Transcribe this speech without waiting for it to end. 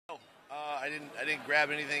I didn't grab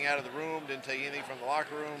anything out of the room. Didn't take anything from the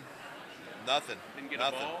locker room. Nothing. Didn't get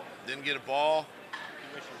Nothing. a ball? Didn't get a ball.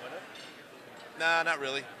 You wish you would have? Nah, not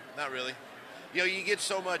really. Not really. You get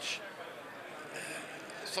so much.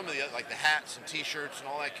 Some of the like the hats and T-shirts and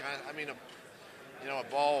all that kind of. I mean, a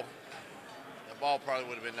ball probably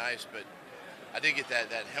would have been nice, but I did get that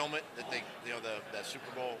helmet that they, that Super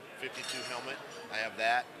Bowl 52 helmet. I have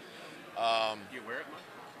that. You wear it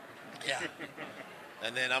much? Yeah.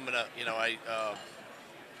 And then I'm gonna,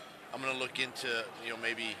 I'm gonna look into,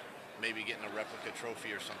 maybe getting a replica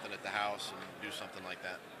trophy or something at the house and do something like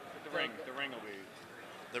that. But the ring will be.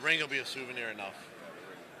 The ring will be a souvenir enough.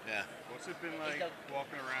 Yeah. What's it been like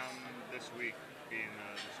walking around this week being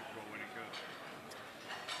the Super Bowl winning coach?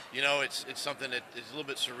 It's something that is a little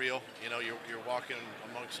bit surreal. You're walking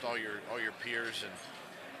amongst all your peers, and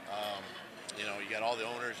you got all the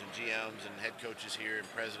owners and GMs and head coaches here and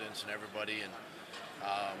presidents and everybody, and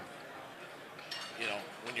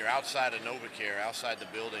when you're outside of NovaCare, outside the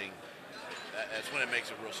building, that's when it makes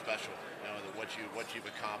it real special. What you've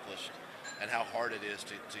accomplished and how hard it is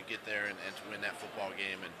to get there and to win that football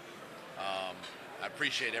game. And I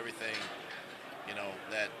appreciate everything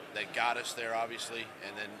that got us there, obviously,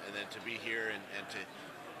 and then to be here and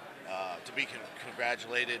to be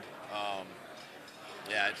congratulated.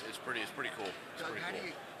 It's pretty cool. It's Doug, pretty how cool.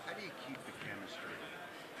 do you keep the chemistry?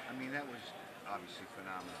 I mean, that was obviously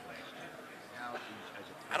phenomenal last year. How, as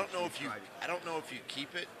a I don't know if you to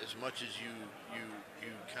keep it as much as you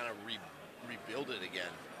kind of rebuild it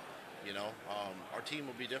again. Our team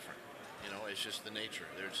will be different. It's just the nature.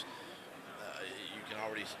 There's you can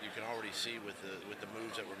already see with the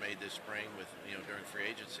moves that were made this spring during free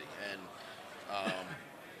agency, and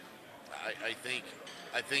I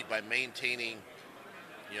think by maintaining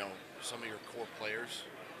some of your core players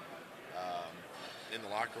in the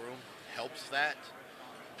locker room helps that.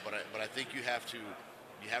 But I think you have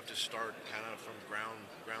to start kind of from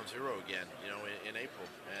ground zero again, in April,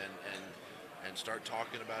 and start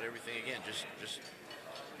talking about everything again.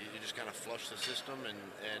 You just kind of flush the system and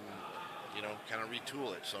kind of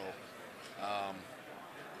retool it. So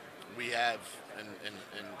we have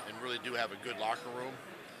and really do have a good locker room,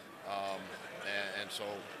 and so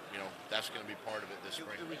that's going to be part of it this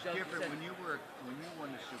spring. It was different when you won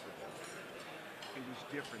the Super Bowl. It was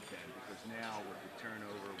different then because now with the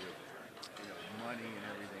turnover, with money and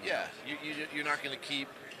everything. Yeah, you're not going to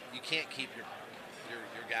you can't keep your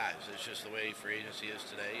guys. It's just the way free agency is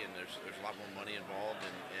today, and there's a lot more money involved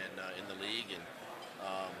in the league, and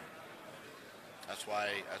that's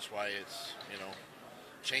why it's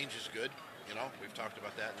change is good. We've talked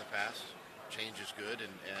about that in the past. Change is good,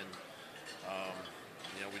 and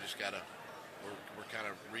we just we're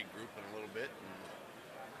kind of regrouping a little bit and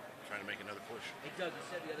trying to make another push. Hey Doug, you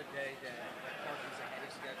said the other day that Carson's ahead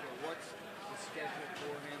of schedule. What's the schedule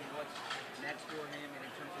for him? What's next for him? And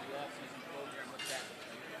in terms of the offseason program, what's that?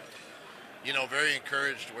 Very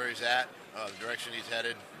encouraged where he's at, the direction he's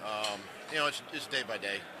headed. It's day by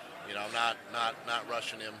day. I'm not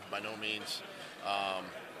rushing him by no means.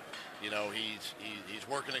 He's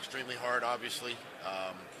working extremely hard, obviously.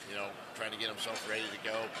 Trying to get himself ready to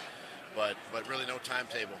go, but really no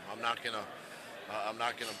timetable. I'm not gonna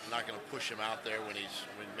push him out there when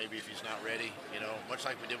maybe if he's not ready. Much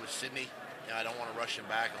like we did with Sydney. I don't want to rush him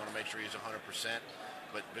back. I want to make sure he's 100%.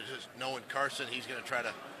 But just knowing Carson, he's going to try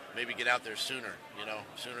to maybe get out there sooner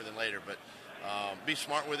than later. But be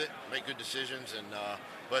smart with it, make good decisions, and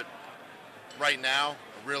but right now,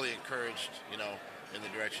 really encouraged, in the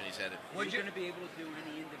direction he's headed. Are you going to be able to do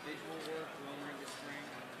any individual work during the spring?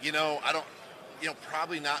 I don't.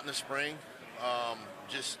 Probably not in the spring,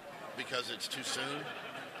 just because it's too soon.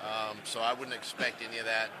 So I wouldn't expect any of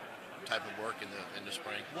that type of work in the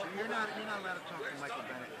spring. So you're not allowed to talk to Michael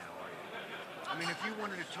Bennett now, are you? I mean, if you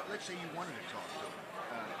wanted to talk, let's say you wanted to talk to him.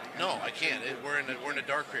 No, I can't. We're in a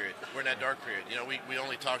dark period. We're in that dark period. We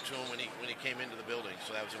only talked to him when he came into the building,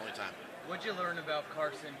 so that was the only time. What'd you learn about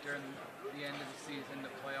Carson during the end of the season, the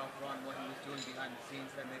playoff run, what he was doing behind the scenes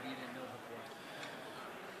that maybe you didn't know before?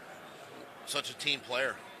 Such a team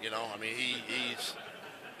player, I mean,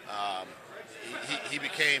 he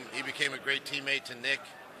became a great teammate to Nick,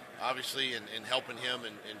 obviously, in helping him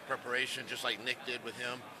in preparation, just like Nick did with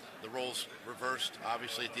him. The roles reversed,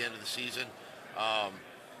 obviously, at the end of the season,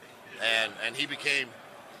 and he became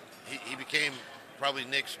probably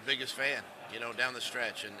Nick's biggest fan, down the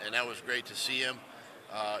stretch, and that was great to see him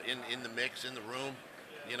in the mix, in the room,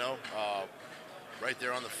 right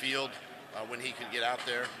there on the field when he could get out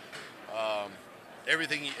there.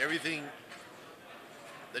 Everything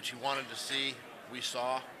that you wanted to see, we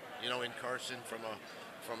saw, in Carson from a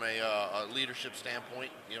a leadership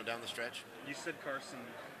standpoint, down the stretch. You said Carson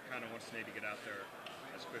kind of wants Nate to get out there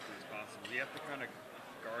as quickly as possible. Do you have to kind of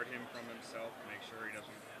guard him from himself, make sure he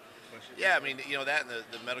doesn't push it? Yeah, I mean, that and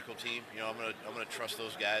the medical team, I'm gonna trust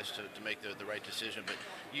those guys to make the right decision. But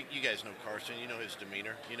you guys know Carson, you know his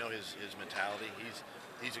demeanor, you know his mentality.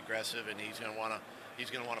 He's aggressive and he's gonna wanna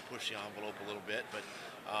push the envelope a little bit. But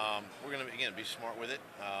we're gonna again be smart with it.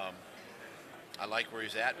 I like where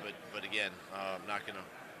he's at, but again, not gonna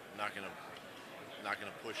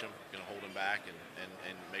push him. Gonna hold him back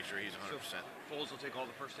and make sure he's 100%. So Foles will take all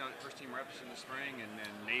the first team reps in the spring, and then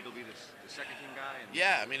Nate will be the second team guy. And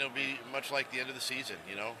yeah, I mean it'll be much like the end of the season,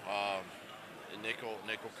 And Nick will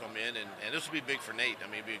come in, and this will be big for Nate. I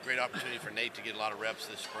mean, it'll be a great opportunity for Nate to get a lot of reps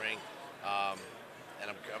this spring, and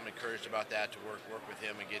I'm encouraged about that, to work with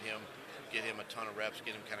him and get him a ton of reps,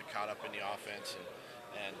 get him kind of caught up in the offense,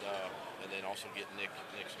 and then also get Nick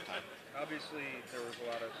some time. Obviously, there was a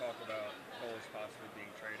lot of talk about Foles possibly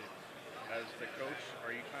being traded. As the coach,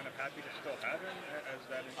 are you kind of happy to still have him as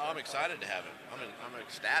that? I'm excited to have him. I'm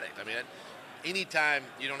ecstatic. I mean, anytime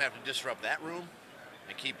you don't have to disrupt that room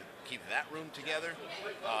and keep that room together,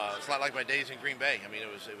 it's not like my days in Green Bay. I mean,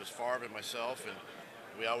 it was Favre and myself, and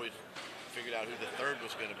we always figured out who the third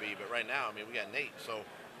was going to be. But right now, I mean, we got Nate. So,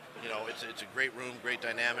 it's a great room, great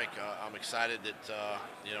dynamic. I'm excited that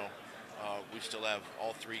we still have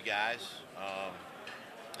all three guys,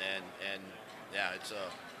 and yeah, it's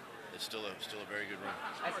still a very good room.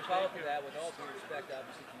 As a follow-up to that, with all due respect,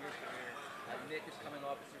 obviously, to your career, Nick is coming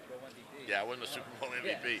off a Super Bowl MVP. Yeah, I wasn't a Super Bowl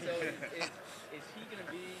MVP. Yeah, so is he going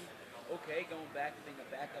to be okay going back to being a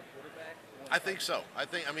backup quarterback? I think so. I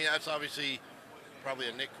mean, that's obviously probably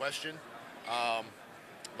a Nick question,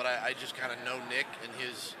 but I just kind of know Nick and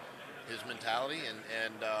his mentality,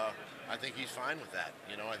 and I think he's fine with that.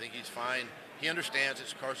 I think he's fine. He understands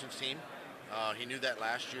it's Carson's team. He knew that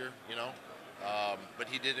last year, but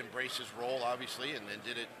he did embrace his role, obviously, and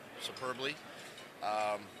did it superbly.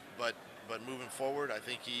 But moving forward, I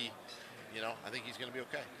think he's going to be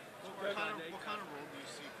okay. What kind of role do you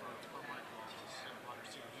see for Michael as a wide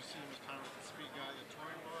receiver? Do you see him as kind of the speed guy that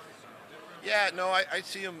Torrey was, or different? Yeah, no, I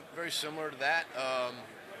see him very similar to that.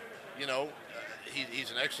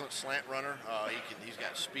 He's an excellent slant runner. He's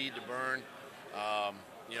got speed to burn.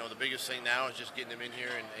 The biggest thing now is just getting him in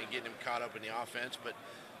here and getting him caught up in the offense. But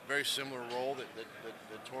very similar role that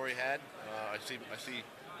Torrey had. I see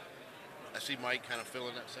Mike kind of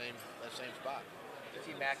filling that same spot. Do you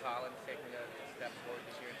see Mac Hollins taking a step forward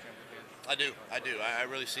this year in terms of his? I do. I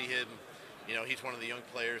really see him. He's one of the young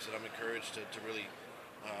players that I'm encouraged to really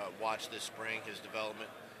watch this spring, his development.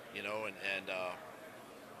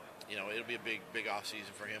 It'll be a big off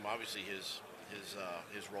season for him. Obviously, his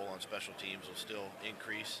role on special teams will still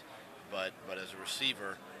increase, but as a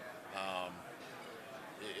receiver,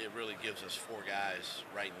 it really gives us four guys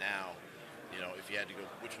right now. If you had to go,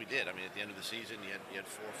 which we did. I mean, at the end of the season, you had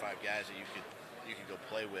 4 or 5 guys that you could go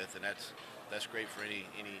play with, and that's great for any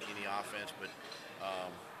offense. But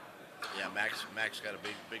yeah, Mac's got a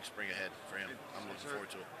big spring ahead for him. I'm looking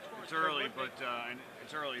forward to it. It's early, but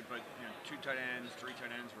 2 tight ends, 3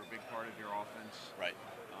 tight ends were a big part of your offense. Right.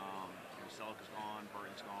 Selleck is gone,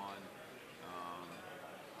 Burton's gone.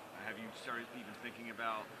 Have you started even thinking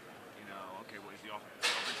about, okay, what is the offense?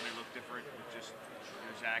 The offense may look different with just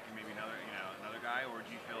Zach and maybe another guy, or do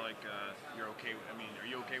you feel like you're okay? I mean, are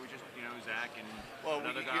you okay with just Zach and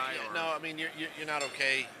another guy? No, I mean you're not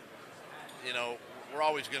okay. We're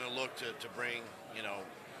always going to look to bring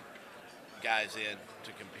guys in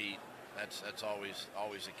to compete. That's always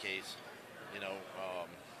the case.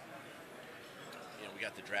 We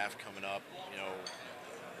got the draft coming up.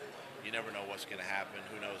 You never know what's going to happen.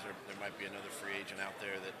 Who knows? There might be another free agent out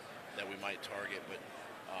there that we might target. But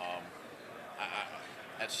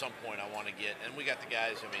at some point, I want to get. And we got the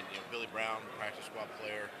guys. I mean, Billy Brown, practice squad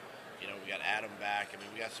player. We got Adam back. I mean,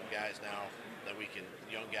 we got some guys now that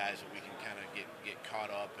young guys that we can kind of get caught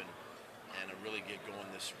up and really get going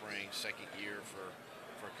this spring, second year for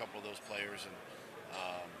a couple of those players. And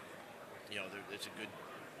it's a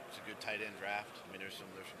good tight end draft. I mean, there's some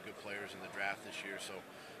good players in the draft this year, so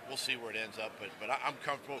we'll see where it ends up. But I'm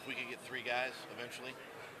comfortable if we can get 3 guys eventually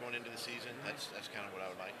going into the season. That's kind of what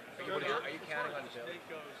I would like. Are you counting on Bill?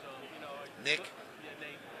 Nick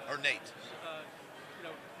or Nate?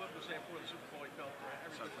 What was saying before the Super Bowl, he felt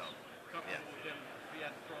comfortable with him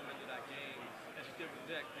being thrown into that game as he did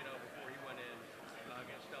with Nick, before he went in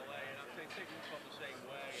against LA. And I'm thinking he felt the same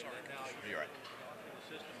way. And then now You're right. in the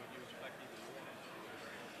system, would you expect even more?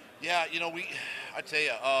 Yeah, I tell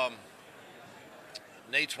you,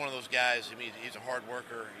 Nate's one of those guys. I mean, he's a hard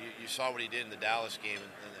worker. You saw what he did in the Dallas game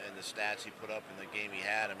and the stats he put up in the game he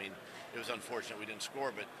had. I mean, it was unfortunate we didn't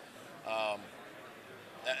score, but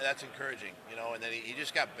that's encouraging, you know. And then he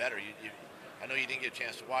just got better. I know you didn't get a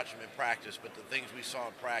chance to watch him in practice, but the things we saw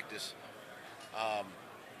in practice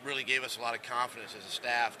really gave us a lot of confidence as a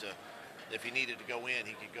staff to, if he needed to go in,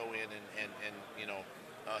 he could go in and you know,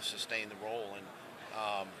 sustain the role. And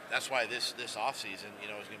that's why this offseason, you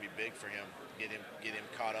know, is going to be big for him. Get him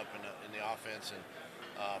caught up in the offense and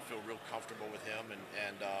feel real comfortable with him.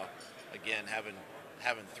 And again, having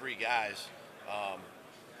 3 guys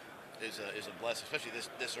is a blessing, especially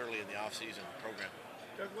this early in the offseason program.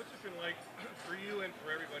 Doug, what's it been like for you and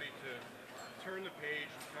for everybody to turn the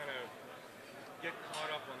page and kind of get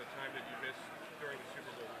caught up on the time that you missed during the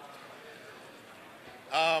Super Bowl?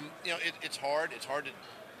 You know, it's hard. It's hard to.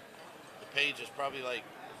 The page is probably like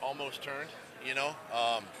almost turned. You know,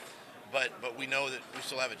 but we know that we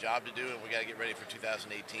still have a job to do, and we got to get ready for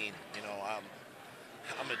 2018. You know,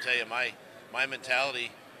 I'm going to tell you my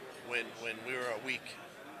mentality when we were a week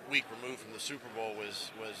removed from the Super Bowl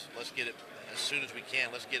was let's get it as soon as we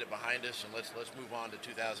can. Let's get it behind us, and let's move on to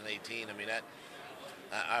 2018. I mean, that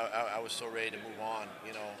I was so ready to move on.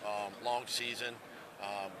 You know, long season,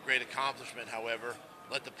 great accomplishment. However,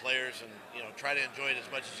 let the players and, you know, try to enjoy it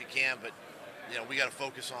as much as you can. But, you know, we got to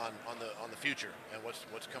focus on the future and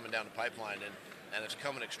what's coming down the pipeline, and it's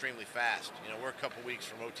coming extremely fast. You know, we're a couple weeks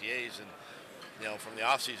from OTAs and, you know, from the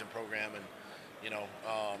off-season program, and, you know,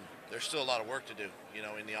 there's still a lot of work to do, you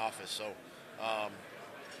know, in the office. So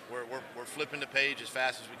we're flipping the page as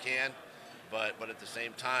fast as we can, but at the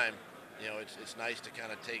same time, you know, it's nice to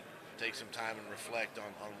kind of take some time and reflect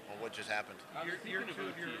on what just happened. Year 2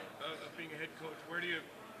 of being a head coach, where do you,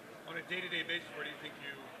 on a day-to-day basis, where do you think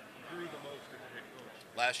you grew the most as a head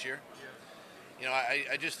coach? Last year? Yeah. You know,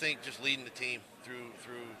 I just think just leading the team through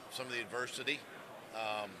some of the adversity.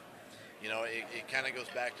 You know, it kind of goes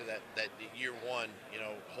back to that year 1. You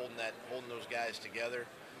know, holding those guys together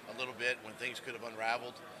a little bit when things could have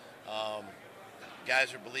unraveled.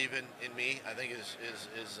 Guys are believing in me. I think is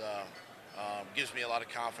gives me a lot of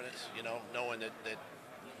confidence. You know, knowing that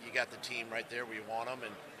you got the team right there where you want them,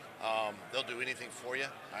 and they'll do anything for you.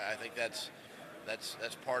 I think that's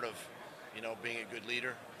part of, you know, being a good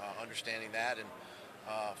leader, understanding that, and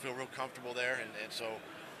feel real comfortable there. And so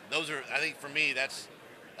those are, I think for me, that's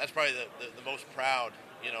probably the most proud,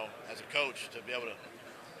 you know, as a coach, to be able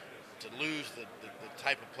to lose the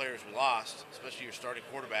type of players we lost, especially your starting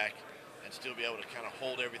quarterback, and still be able to kind of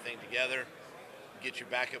hold everything together, get your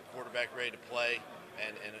backup quarterback ready to play,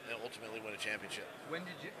 and ultimately win a championship. When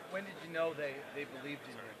did you know they believed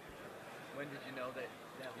in you? When did you know that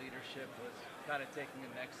leadership was kind of taking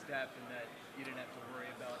the next step, and that you didn't have to worry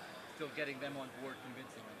about still getting them on board,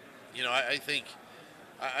 convincing them? You know, I think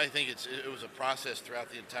it was a process throughout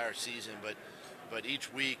the entire season, but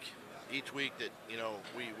each week that, you know,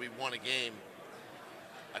 we won a game,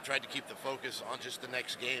 I tried to keep the focus on just the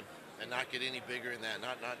next game and not get any bigger in that,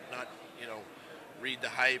 not you know, read the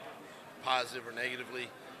hype, positive or negatively,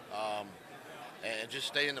 and just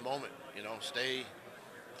stay in the moment. You know, stay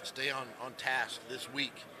on task this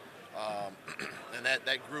week, and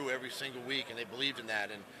that grew every single week, and they believed in that.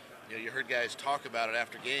 And, you know, you heard guys talk about it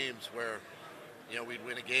after games where, you know, we'd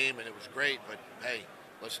win a game and it was great, but hey,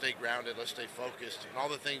 let's stay grounded, let's stay focused, and all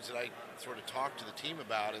the things that I sort of talked to the team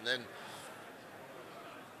about. And then,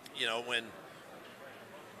 you know, when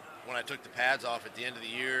I took the pads off at the end of the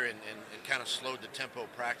year and kind of slowed the tempo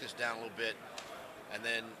of practice down a little bit, and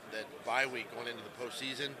then that bye week going into the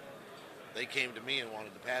postseason, they came to me and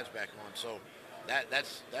wanted the pads back on. So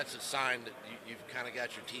that's a sign that you've kind of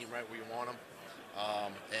got your team right where you want them.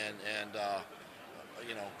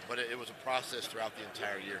 You know, but it was a process throughout the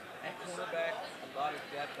entire year. At cornerback, a lot of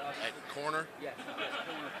depth, obviously. At corner? Yes,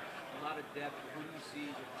 corner, a lot of depth. Who do you see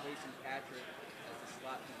replacing Patrick as the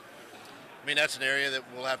slot corner? I mean, that's an area that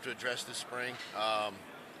we'll have to address this spring.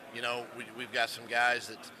 You know, we've got some guys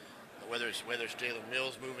that, whether it's Jalen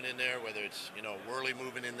Mills moving in there, whether it's, you know, Worley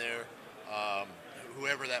moving in there,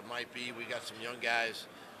 whoever that might be, we got some young guys.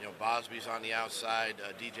 You know, Bosby's on the outside,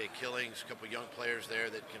 DJ Killings, a couple young players there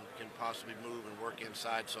that can possibly move and work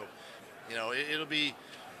inside. So, you know, it'll be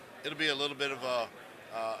a little bit of a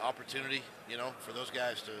opportunity, you know, for those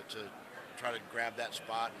guys to try to grab that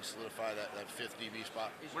spot and solidify that fifth DB spot.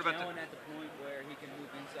 Is Jalen at the point where he can move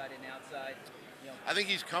inside and outside? You know, I think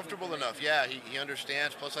he's comfortable enough. Yeah, he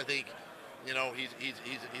understands. Plus, I think, you know,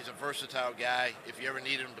 he's a versatile guy. If you ever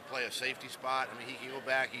needed him to play a safety spot, I mean, he can go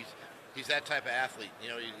back. He's that type of athlete. You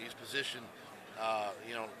know, he's positioned.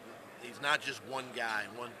 You know, he's not just one guy,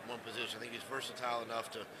 one position. I think he's versatile enough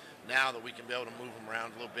to, now that we can be able to move him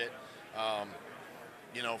around a little bit.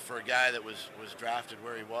 you know, for a guy that was drafted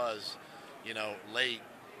where he was, you know, late,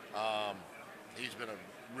 he's been a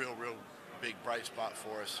real big bright spot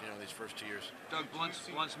for us, you know, these first 2 years. Doug, Blunt's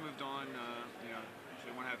moved on. You know, so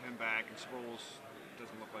they want to have him back, and Sproles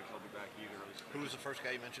doesn't look like he'll be back either. Who was the first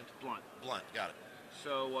guy you mentioned? Blunt. Blunt, got it.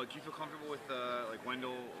 So, do you feel comfortable with like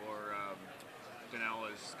Wendell or Donnell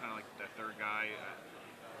as kind of like that third guy?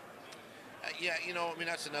 Yeah, you know, I mean,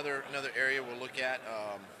 that's another area we'll look at.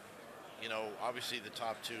 You know, obviously the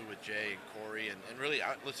top two with Jay and Corey, and really,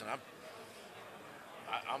 listen, I'm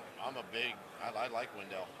a big. I like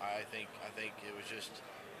Wendell. I think it was just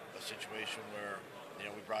a situation where, you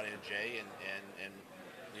know, we brought in Jay and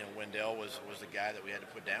you know, Wendell was the guy that we had to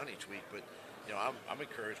put down each week. But you know, I'm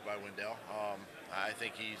encouraged by Wendell. I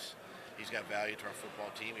think he's got value to our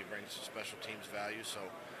football team. He brings special teams value. So,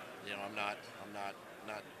 you know, I'm not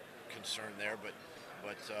concerned there. But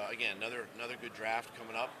again, another good draft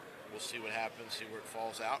coming up. We'll see what happens, see where it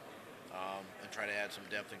falls out, and try to add some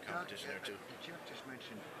depth and competition there too. Jeff just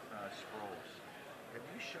mentioned Sproles. Have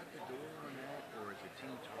you shut the door on that, or is the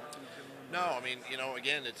team talking to him? No, I mean, you know,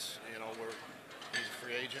 again, it's, you know, he's a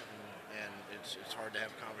free agent, and it's hard to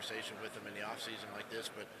have a conversation with him in the off season like this.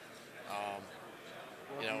 But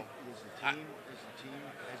you know, has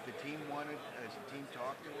the team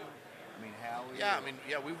talked to him? I mean, Howie? Yeah, I mean,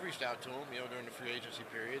 yeah, we've reached out to him, you know, during the free agency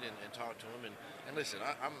period and talked to him. And listen,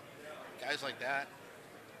 I'm guys like that,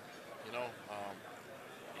 you know,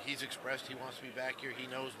 he's expressed he wants to be back here. He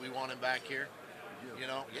knows we want him back here. You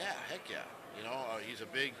know, yeah, heck yeah. You know, he's a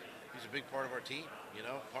big part of our team. You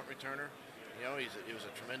know, punt returner. You know, he was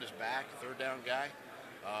a tremendous back, third down guy.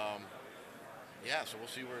 Yeah, so we'll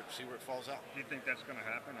see where it falls out. Do you think that's going to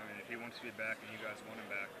happen? I mean, if he wants to be back and you guys want him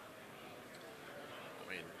back? I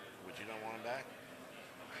mean, would you not want him back?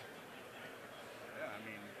 Yeah, I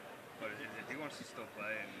mean, but if he wants to still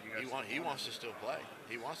play and you guys... He wants to still play.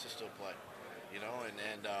 He wants to still play. You know,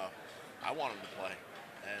 and I want him to play.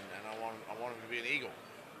 And I want him to be an Eagle.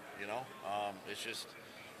 You know, it's just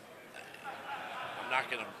I'm not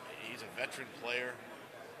gonna. He's a veteran player.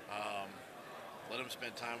 Let him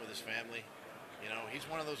spend time with his family. You know, he's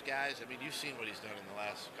one of those guys. I mean, you've seen what he's done in the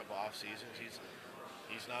last couple off seasons. He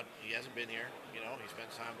hasn't been here. You know, he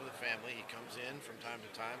spends time with the family. He comes in from time to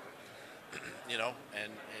time. You know,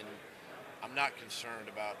 and I'm not concerned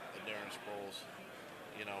about Darren Sproles,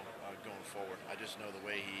 you know, going forward. I just know the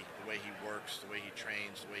way he works, the way he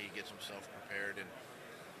trains, the way he gets himself prepared, and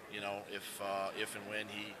you know, if and when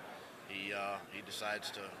he decides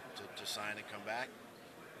to sign and come back,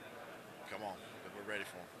 come on, we're ready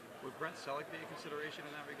for him. Would Brent Selleck be a consideration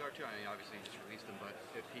in that regard too? I mean, obviously you just released him, but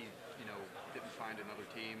if he, you know, didn't find another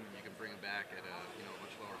team, you can bring him back at a, you know,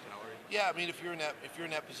 much lower salary. Yeah, I mean, if you're in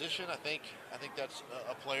that position, I think that's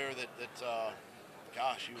a player that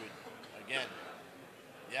gosh, you would, again,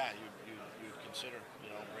 yeah, you would consider,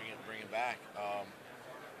 you know, bringing back,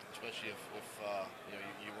 especially if you know,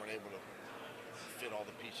 you weren't able to fit all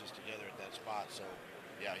the pieces together at that spot. So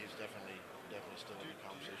yeah, he's definitely still in the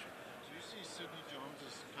conversation. Do you see Sidney Jones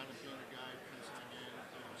as kind of being a guy penciling in,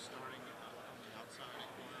 you know, starting on the outside at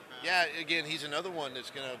cornerback? Yeah, again, he's another one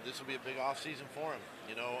this will be a big off season for him.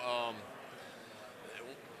 You know,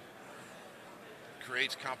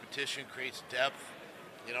 creates competition, creates depth.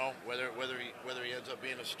 You know, whether he ends up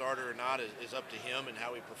being a starter or not is up to him and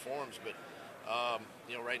how he performs. But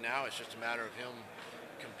you know, right now it's just a matter of him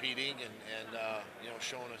competing and you know,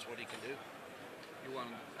 showing us what he can do.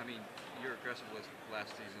 I mean, you're aggressive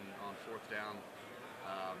last season on fourth down.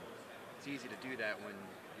 It's easy to do that when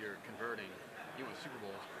you're converting. You won Super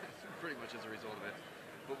Bowl pretty much as a result of it.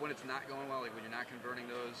 But when it's not going well, like when you're not converting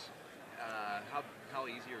those, how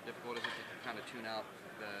easy or difficult is it to kind of tune out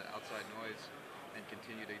the outside noise and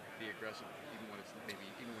continue to be aggressive even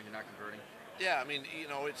when you're not converting? Yeah, I mean, you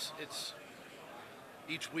know, it's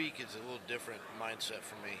each week is a little different mindset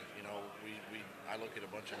for me. You know, I look at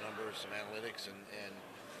a bunch of numbers, some analytics, and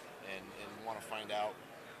want to find out,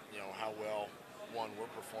 you know, how well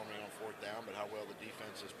we're performing on fourth down, but how well the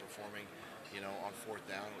defense is performing, you know, on fourth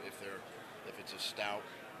down. If it's a stout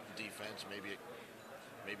defense, maybe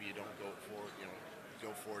you don't go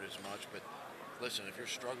for it as much. But listen, if you're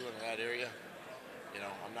struggling in that area, you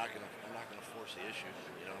know, I'm not gonna force the issue.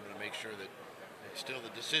 You know, I'm gonna make sure that still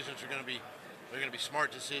the decisions are gonna be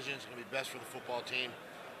smart decisions, going to be best for the football team,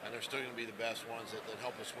 and they're still going to be the best ones that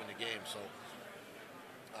help us win the game. So,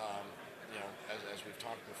 you know, as we've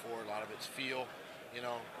talked before, a lot of it's feel, you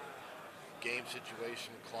know, game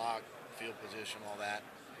situation, clock, field position, all that.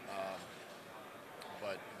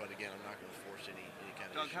 But again, I'm not going to force any kind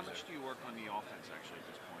of Doug, issues how much there. do you work on the offense actually at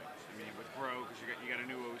this point? I mean, with Grow, because you got a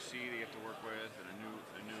new OC that you have to work with, and a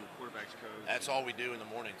new quarterbacks coach. That's all we do in the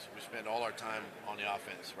mornings. We spend all our time on the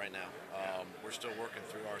offense right now. We're still working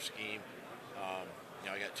through our scheme.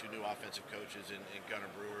 I got 2 new offensive coaches in Gunnar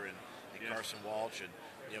Brewer and Carson Walsh, and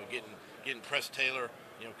getting Press Taylor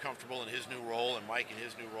comfortable in his new role, and Mike in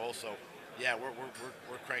his new role. So yeah,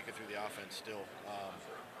 we're cranking through the offense still.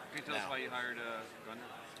 Can you tell us why you hired Gunnar?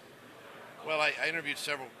 Well, I interviewed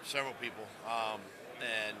several people,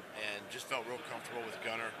 and just felt real comfortable with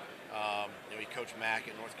Gunnar. He coached MAC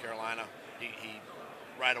at North Carolina. He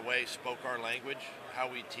right away spoke our language, how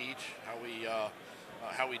we teach, how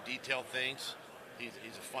we detail things.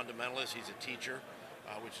 He's a fundamentalist. He's a teacher,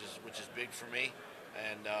 which is big for me.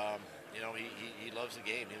 And he loves the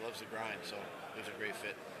game. He loves the grind. So it was a great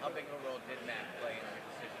fit. How big a role did Matt play in your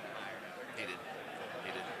decision to hire him? He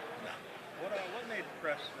did. No. What made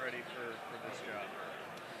Press ready for this job?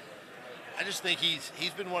 I just think he's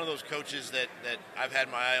been one of those coaches that I've had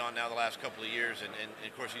my eye on now the last couple of years, and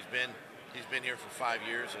of course he's been here for 5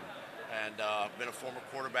 years and been a former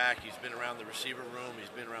quarterback. He's been around the receiver room. He's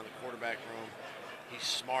been around the quarterback room. He's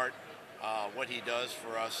smart. What he does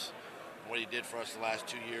for us, what he did for us the last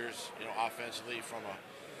 2 years, offensively, from a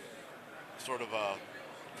sort of a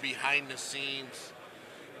behind the scenes.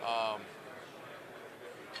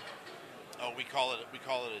 We call it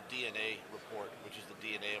a DNA report, which is the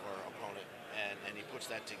DNA of our opponent, and he puts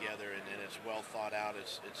that together, and it's well thought out.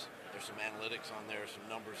 There's some analytics on there, some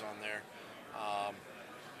numbers on there.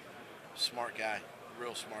 Smart guy,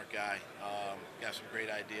 real smart guy. Got some great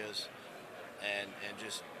ideas, and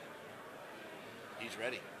just he's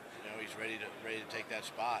ready. He's ready to take that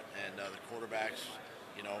spot. And the quarterbacks,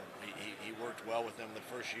 he worked well with them the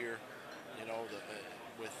first year,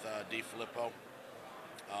 with DiFilippo.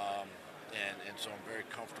 And so I'm very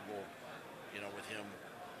comfortable, with him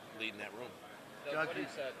leading that room. Doug, what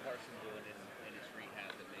is Carson doing in his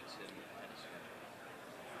rehab that makes him ahead of schedule?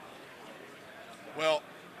 Well,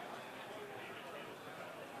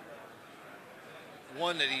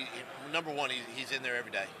 number one, he's in there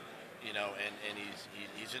every day, and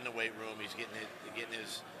he's in the weight room. He's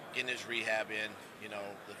getting his rehab in.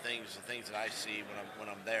 The things that I see when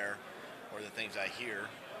I'm there, or the things I hear.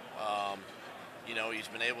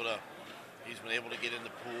 He's been able to get in the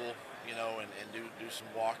pool, and do some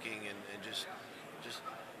walking and just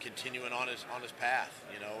continuing on his path,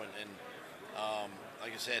 and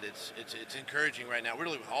like I said, it's encouraging right now.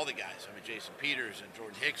 Really, with all the guys. I mean, Jason Peters and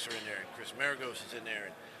Jordan Hicks are in there, and Chris Maragos is in there,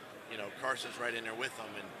 and Carson's right in there with them,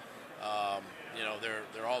 and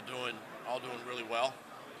they're all doing really well,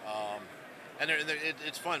 and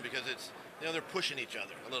it's fun because it's they're pushing each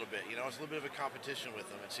other a little bit. It's a little bit of a competition with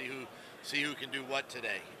them, and see who can do what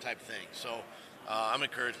today type thing. So I'm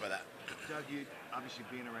encouraged by that. Doug, you obviously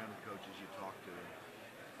being around the coaches, you talk to them.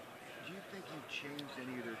 Do you think you've changed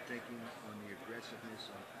any of their thinking on the aggressiveness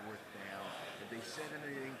on 4th down? Have they said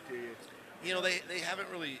anything to you? They haven't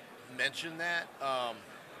really mentioned that. I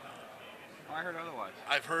heard otherwise.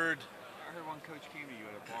 I heard one coach came to you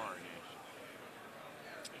at a bar.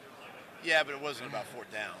 Yeah, but it wasn't about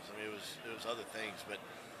 4th downs. I mean, it was other things, but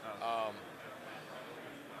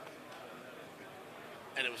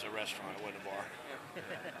and it was a restaurant. It wasn't a bar.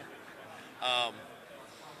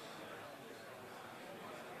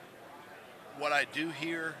 What I do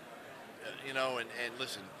hear, and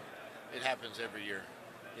listen, it happens every year.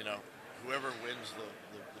 Whoever wins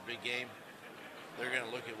the big game, they're going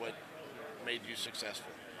to look at what made you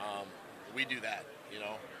successful. We do that,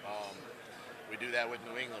 We do that with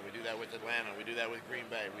New England. We do that with Atlanta. We do that with Green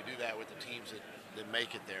Bay. We do that with the teams that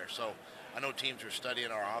make it there. So I know teams are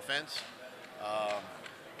studying our offense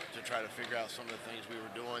to try to figure out some of the things we were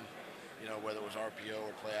doing, whether it was RPO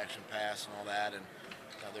or play action pass and all that. And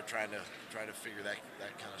they're trying to figure that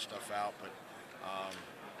kind of stuff out. But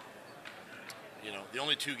the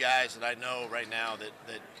only 2 guys that I know right now that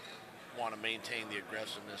want to maintain the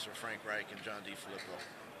aggressiveness are Frank Reich and John DiFilippo.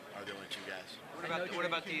 Are the only 2 guys. What about the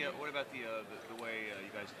way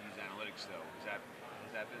you guys use analytics though? Has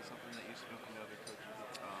that been something that you've spoken to other coaches?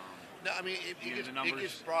 No, I mean it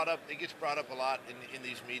gets brought up. It gets brought up a lot in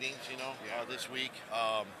these meetings. This week,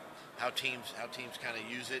 how teams kind of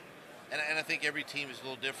use it, and I think every team is a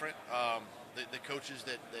little different. The coaches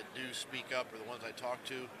that do speak up are the ones I talk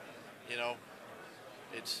to.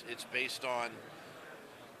 It's based on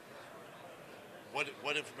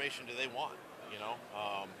what information do they want.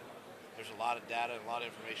 There's a lot of data and a lot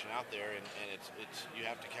of information out there, and it's you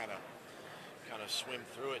have to kind of swim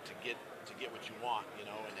through it to get what you want,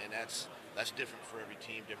 and that's different for every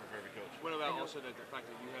team, different for every coach. What about also the fact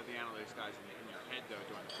that you have the analytics guys in your head though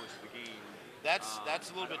during the course of the game?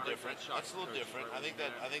 that's a little bit different. That's a little coaches different. early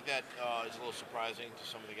I think that is a little surprising to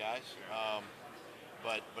some of the guys.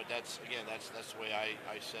 But that's again that's the way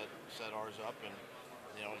I set ours up, and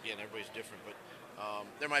again everybody's different. But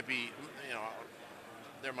there might be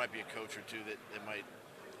there might be a coach or two that might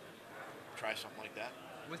try something like that.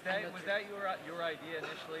 Was that your idea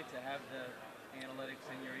initially to have the analytics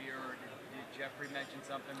in your ear, or did Jeffrey mention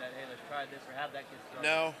something that, hey, let's try this, or how'd that get started?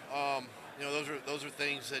 No, those are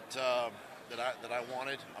things that I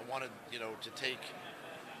wanted. I wanted to take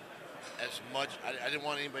as much. I didn't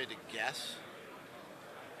want anybody to guess.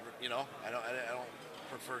 I don't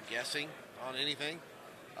prefer guessing on anything.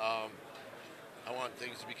 I want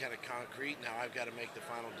things to be kind of concrete. Now I've got to make the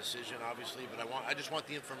final decision, obviously, but I just want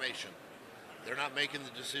the information. They're not making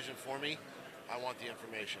the decision for me. I want the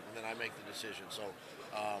information, and then I make the decision. So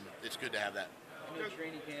it's good to have that. I know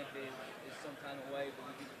training camp is some time away, but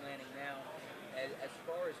we'll be planning now. As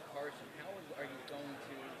far as Carson, how are you going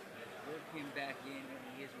to work him back in when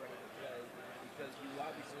he is ready to play? Because you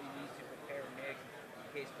obviously need to prepare Nick in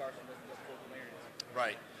case Carson doesn't get full clearance.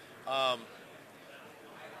 Right.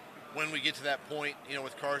 When we get to that point,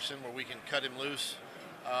 with Carson, where we can cut him loose,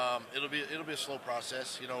 it'll be a slow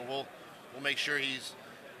process. We'll make sure he's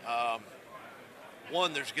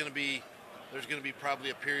one. There's going to be probably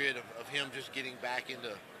a period of him just getting back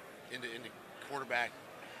into quarterback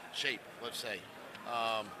shape. Let's say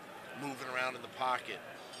moving around in the pocket.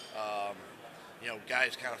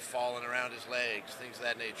 Guys kind of falling around his legs, things of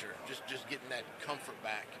that nature. Just getting that comfort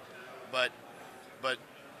back. But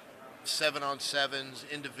 7-on-7s,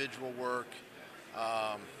 individual work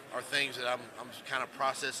are things that I'm kind of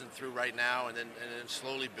processing through right now, and then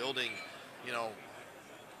slowly building,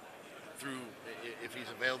 through if he's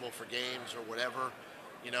available for games or whatever,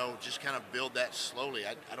 just kind of build that slowly.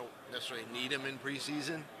 I don't necessarily need him in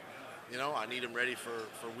preseason. I need him ready for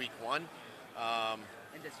week 1.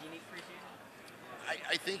 And does he need preseason?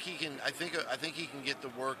 I think he can. I think he can get the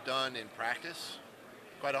work done in practice.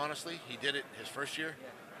 Quite honestly, he did it his first year.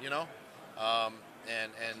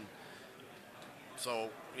 And so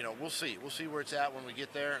we'll see. We'll see where it's at when we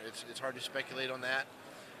get there. It's hard to speculate on that.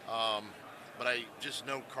 But I just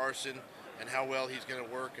know Carson and how well he's going to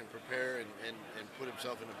work and prepare and put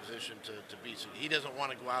himself in a position to be. So he doesn't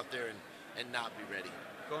want to go out there and not be ready.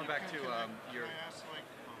 Going back to your. Can I ask,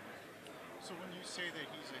 so when you say that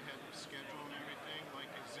he's ahead of schedule and everything,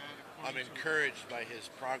 is that according I'm encouraged by his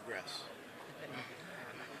progress.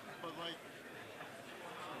 But I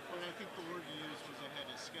think the word you used was ahead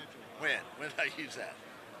of schedule. When did I use that?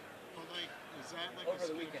 But is that Over a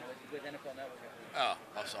the weekend with NFL Network. Oh,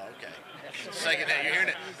 okay. Second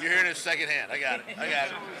hand. You're hearing it second hand. I got it. So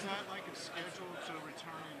is that a schedule to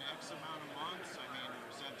return in X amount of months? I mean, or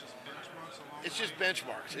is that just benchmarks along It's the just way?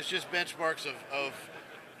 benchmarks. It's just benchmarks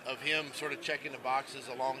of him sort of checking the boxes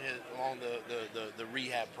along the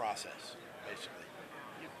rehab process, basically.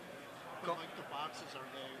 But the boxes, are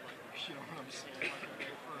they you know what I'm saying? Are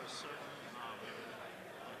they for a certain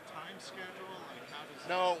time schedule? How does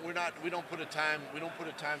No, we're not. We don't put a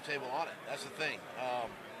timetable on it. That's the thing.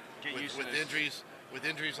 With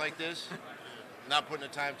injuries like this, not putting a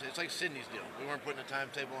timetable. It's like Sydney's deal. We weren't putting a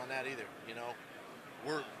timetable on that either.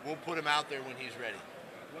 We'll put him out there when he's ready.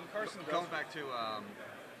 When Carson Going back to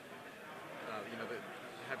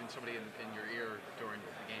having somebody in your ear during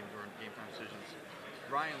game time decisions.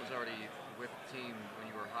 Ryan was already with the team when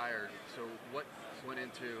you were hired. So what went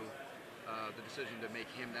into the decision to make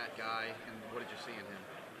him that guy, and what did you see in him?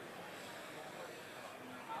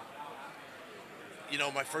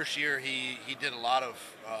 My first year, he did a lot of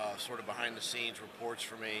sort of behind the scenes reports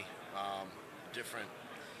for me, different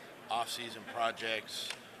off-season projects,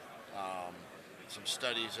 some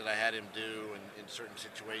studies that I had him do in certain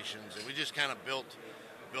situations, and we just kind of built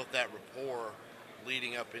that rapport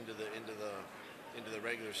leading up into the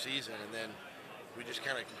regular season, and then we just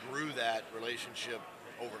kind of grew that relationship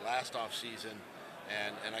over last off season,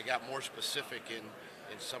 and I got more specific in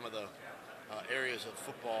some of the areas of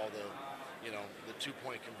football, the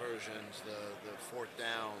 2-point conversions, the fourth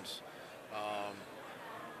downs,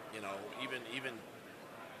 even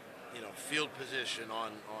field position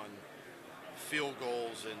on field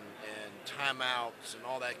goals and timeouts and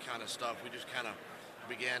all that kind of stuff. We just kind of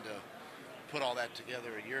began to put all that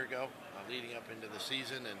together a year ago, leading up into the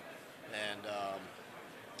season, and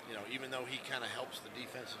even though he kind of helps the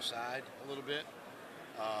defensive side a little bit,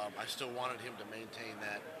 I still wanted him to maintain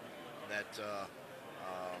that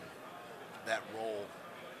role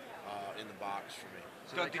in the box for me.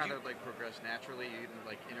 So that kind of progressed naturally. You didn't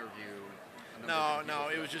interview. No,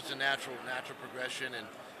 it was just a natural progression,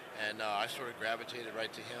 and I sort of gravitated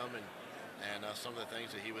right to him, and and some of the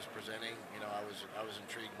things that he was presenting, I was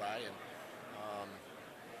intrigued by, and um,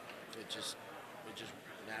 it just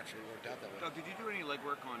naturally worked out that way. Doug, did you do any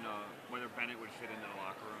legwork on whether Bennett would fit into the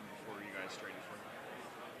locker room before you guys traded for him?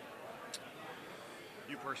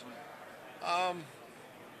 You personally? I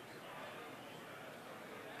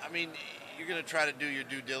mean, you're going to try to do your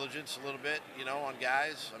due diligence a little bit, on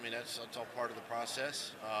guys. I mean, that's all part of the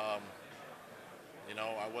process.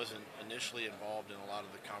 I wasn't initially involved in a lot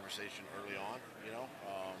of the conversation early on,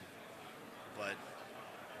 but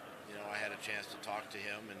I had a chance to talk to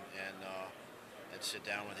him and sit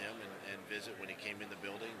down with him and visit when he came in the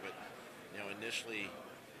building. But initially,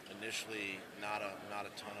 not a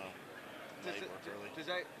ton of legwork early. Does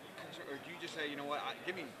that, or do you just say,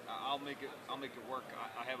 I'll make it work.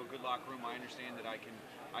 I have a good locker room. I understand that I can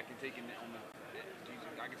take take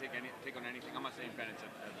on anything. I'm not saying Bennett's a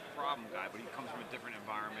problem guy, but he comes from a different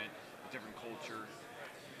environment, a different culture.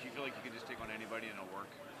 Do you feel like you can just take on anybody and it'll work?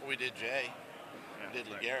 Well, we did Jay, did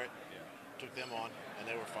right. LeGarrette, took them on, and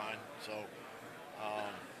they were fine. So,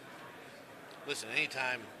 listen,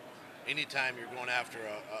 anytime you're going after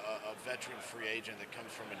a veteran free agent that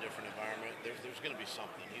comes from a different environment, there's going to be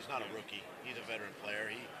something. He's not a rookie. He's a veteran player.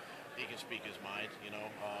 He can speak his mind,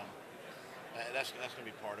 That's going to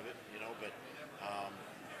be part of it, But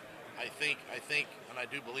I think, and I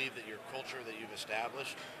do believe that your culture that you've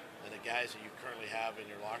established and the guys that you currently have in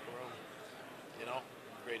your locker room, a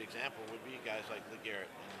great example would be guys like LeGarrette.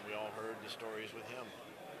 And we all heard the stories with him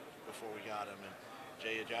before we got him, and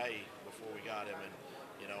Jay Ajayi before we got him, and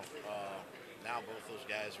now both those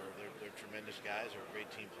guys they're tremendous guys. They're great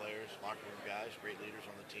team players, locker room guys, great leaders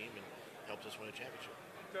on the team, and helped us win a championship.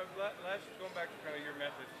 Doug, going back to kind of your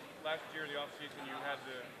method, last year in the offseason you had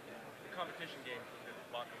the competition game in the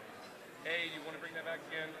locker room. You want to bring that back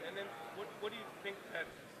again? And then what do you think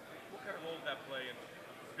what kind of role does that play in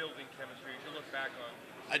building chemistry as you look back on?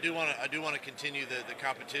 I do want to continue the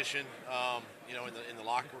competition, in the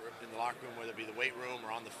locker room, whether it be the weight room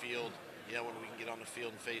or on the field. When we can get on the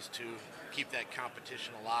field in phase 2, keep that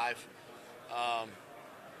competition alive. I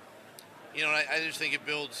just think it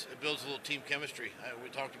builds a little team chemistry. We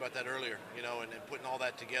talked about that earlier, and putting all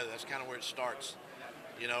that together. That's kind of where it starts.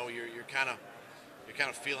 You're kind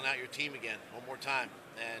of feeling out your team again one more time,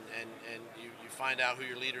 and you find out who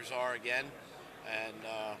your leaders are again, and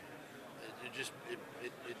it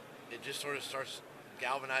just sort of starts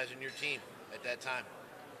galvanizing your team at that time.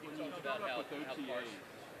 You talked about how OTAs.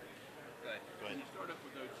 Go ahead. When you start up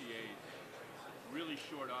with OTAs, really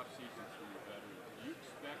short off seasons for your veterans, do you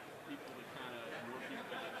expect people to more people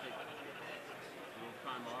to take a little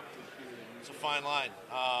time off this year? It's a fine line.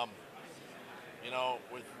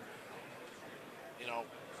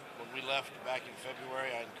 When we left back in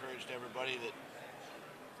February, I encouraged everybody that,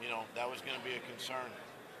 that was going to be a concern,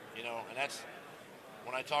 and that's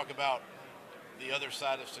when I talk about the other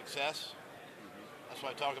side of success. That's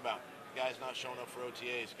what I talk about. Guys not showing up for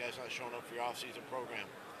OTAs, guys not showing up for your off-season program,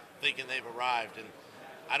 thinking they've arrived, and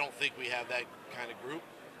I don't think we have that kind of group.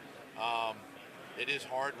 It is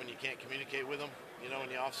hard when you can't communicate with them, in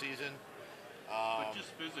the off-season. But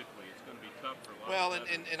just physically, it's going to be tough for a lot. Well, of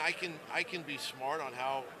and I can be smart on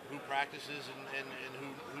who practices and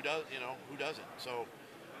who does, who doesn't. So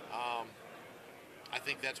I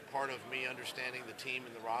think that's part of me understanding the team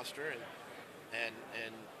and the roster, and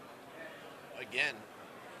again,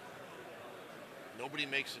 nobody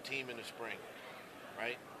makes the team in the spring,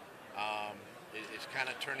 right? It's kind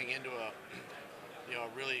of turning into a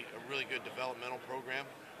really good developmental program.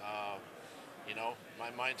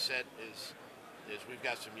 My mindset is we've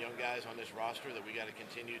got some young guys on this roster that we got to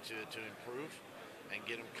continue to improve and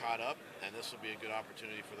get them caught up, and this will be a good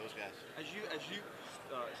opportunity for those guys. As you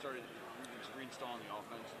started reinstalling the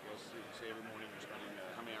offense, let's say every morning you're spending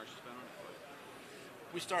how many hours you spend on it?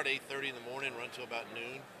 We start 8:30 in the morning, run till about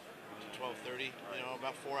noon, to 12:30.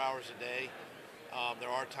 About 4 hours a day.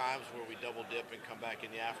 There are times where we double dip and come back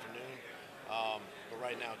in the afternoon. But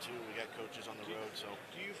right now too, we got coaches on the road. So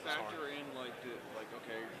do you factor in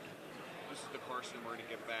okay, this is the Carson we're going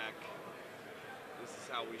to get back. This is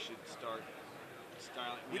how we should start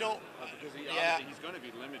styling. We don't because obviously he's going to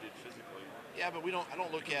be limited physically. Yeah, but I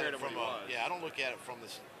don't look at it from I don't look at it from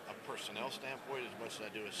a personnel standpoint as much as I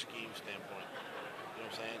do a scheme standpoint. You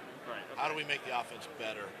know what I'm saying? Right. Okay. How do we make the offense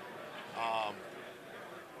better?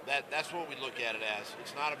 That's what we look at it as.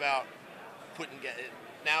 It's not about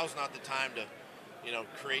now's not the time to,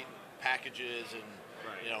 create packages and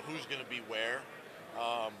who's going to be where.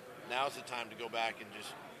 Now's the time to go back and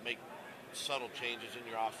just make subtle changes in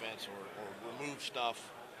your offense or remove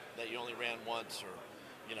stuff that you only ran once, or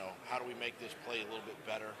how do we make this play a little bit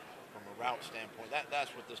better from a a route standpoint.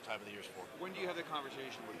 That's what this time of the year is for. When do you have the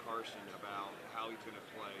conversation with Carson about how he's going to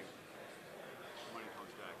play when he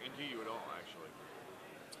comes back? And do you at all, actually?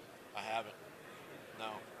 I haven't.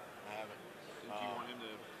 No, I haven't. Do you want him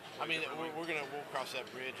to? I mean, we'll cross that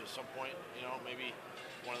bridge at some point. You know, maybe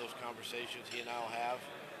one of those conversations he and I will have.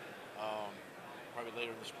 Probably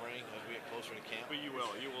later in the spring as we get closer to camp. But you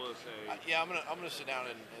will say. Yeah, I'm gonna sit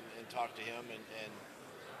down and talk to him and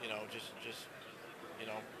you know just you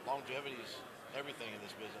know, longevity is everything in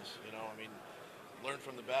this business. You know, I mean, learn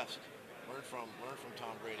from the best. Learn from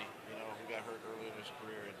Tom Brady. You know, who got hurt early in his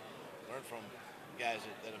career, and learn from guys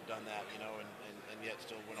that have done that. You know, and yet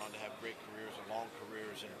still went on to have great careers and long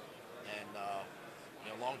careers and you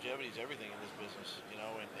know, longevity is everything in this business. You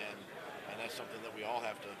know, and that's something that we all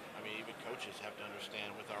have to. I mean, even coaches have to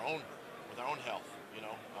understand with our own health. You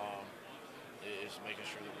know, is making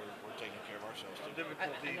sure that we're taking care of ourselves How too.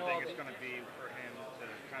 difficult do you think it's going to be for him to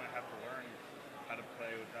kind of have to learn how to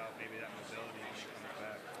play without maybe that mobility when he comes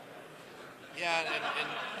back? Yeah, and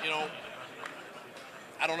you know,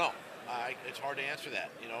 I don't know. It's hard to answer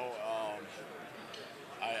that. You know,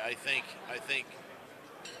 I think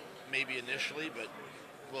maybe initially, but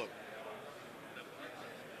look,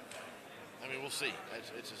 I mean, we'll see.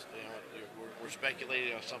 It's just, you know, we're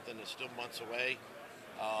speculating on something that's still months away,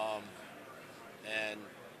 and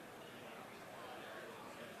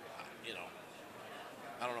you know,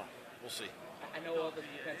 I don't know. We'll see. I know all the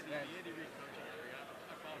defensive The ends. Andy Reid coaching area,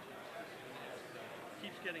 I apologize.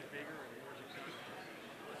 Keeps getting bigger and more successful.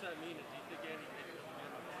 What's that mean? Do you think Andy maybe doesn't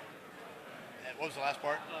get enough? What was the last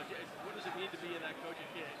part? What does it mean to be in that coaching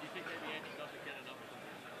kid? Do you think maybe Andy doesn't get enough?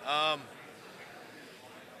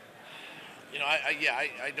 You know,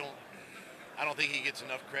 I don't think he gets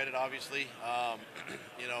enough credit. Obviously,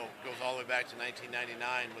 you know, goes all the way back to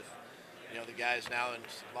 1999 with, you know, the guys now and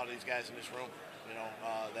a lot of these guys in this room, you know,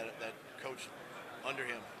 that coached under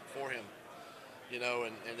him, for him, you know,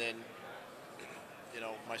 and then, you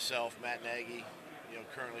know, myself, Matt Nagy, you know,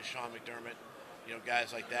 currently Sean McDermott, you know,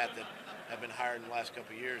 guys like that have been hired in the last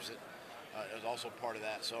couple of years that is also part of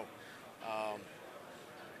that. So,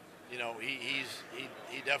 you know, he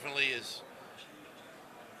definitely is.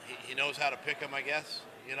 He knows how to pick them, I guess,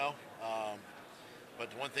 you know.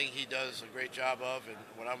 But the one thing he does a great job of, and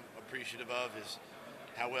what I'm appreciative of, is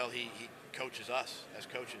how well he coaches us as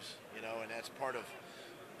coaches, you know. And that's part of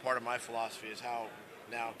my philosophy is how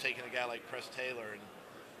now taking a guy like Press Taylor and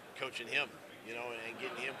coaching him, you know, and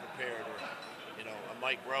getting him prepared, or you know, a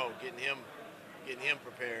Mike Rowe, getting him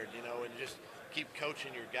prepared, you know, and just keep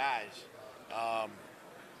coaching your guys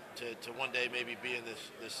to one day maybe be in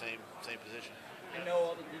this same position. I know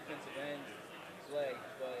all the defensive ends play,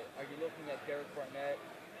 but are you looking at Derek Barnett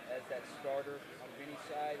as that starter on Vinny's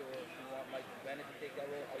side, or do you want Mike Bennett to take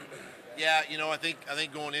that role? How are you looking at that? Yeah, you know, I think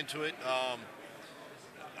going into it,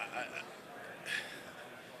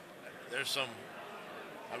 there's some.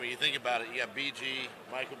 I mean, you think about it. You got BG,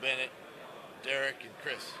 Michael Bennett, Derek, and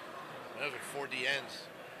Chris. And those are 4 D ends.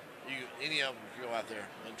 Any of them can go out there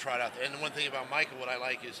and try it out there. And the one thing about Michael, what I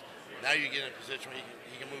like is now you get in a position where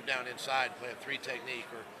he can move down inside, play a 3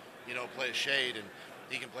 technique, or you know, play a shade, and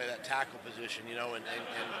he can play that tackle position, you know, and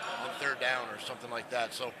on third down or something like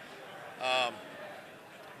that. So,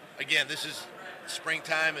 again, this is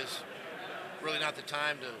springtime is really not the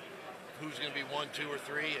time to who's going to be 1, 2, or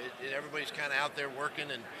 3. Everybody's kind of out there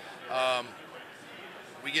working, and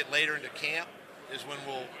we get later into camp is when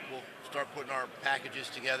we'll start putting our packages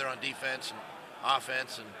together on defense and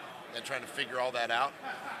offense and trying to figure all that out.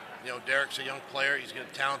 You know, Derek's a young player. He's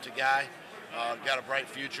a talented guy, got a bright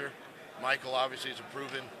future. Michael obviously is a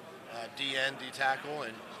proven D end, D tackle,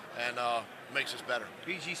 and makes us better.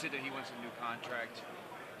 BG said that he wants a new contract.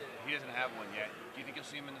 He doesn't have one yet. Do you think you'll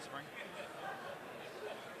see him in the spring?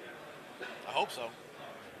 I hope so.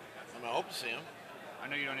 I mean, I hope to see him. I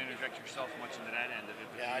know you don't interject yourself much into that end of it.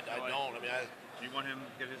 But Yeah, I don't. I mean, do you want him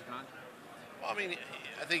to get his contract? well, I mean,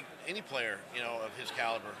 I think any player, you know, of his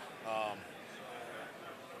caliber.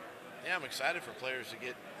 Yeah, I'm excited for players to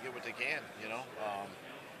get what they can, you know.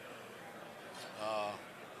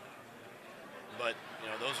 But you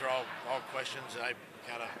know, those are all questions that I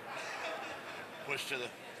kind of push to the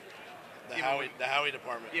Howie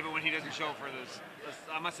department. Yeah, but when he doesn't show up for this,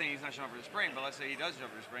 I'm not saying he's not showing up for the spring, but let's say he does show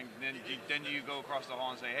up for the spring, then do you go across the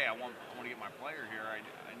hall and say, hey, I want to get my player here. I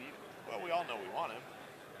need him. Well, we all know we want him.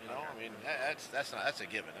 You know, I mean, that's a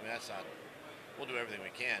given. I mean, that's not. We'll do everything we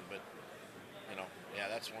can, but you know, yeah,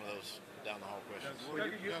 that's one of those down the hall questions. Doug,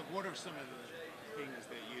 what are some of the things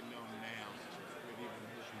that you know now, with even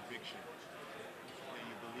his conviction, that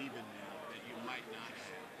you believe in now that you might not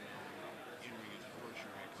have entering as a first-year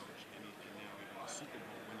head coach and now even a Super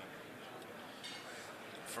Bowl winning coach?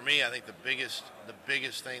 for me, I think the biggest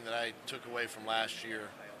thing that I took away from last year,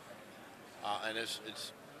 and it's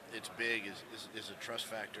big, is a trust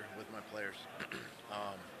factor with my players.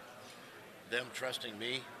 Them trusting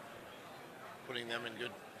me, putting them in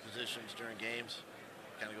good positions during games,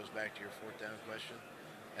 kind of goes back to your fourth down question,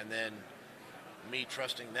 and then me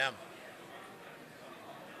trusting them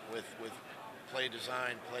with play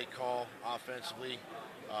design, play call, offensively,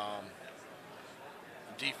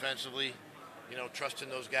 defensively. Trusting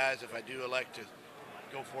those guys. If I do elect to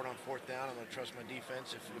go for it on fourth down, I'm going to trust my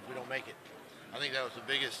defense if we don't make it. I think that was the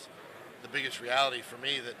biggest reality for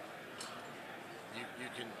me, that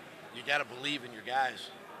you got to believe in your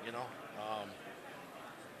guys,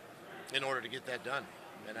 in order to get that done.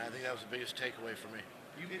 And I think that was the biggest takeaway for me.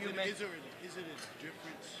 Is it a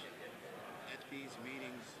difference at these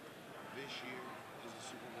meetings this year as a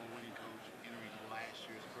Super Bowl winning coach entering last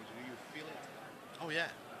year's person? Do you feel it? Oh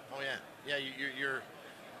yeah. Yeah, you're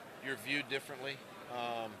viewed differently.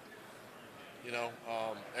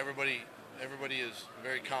 Everybody is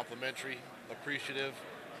very complimentary, appreciative.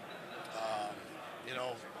 I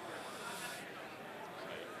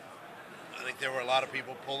think there were a lot of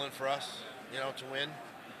people pulling for us, to win.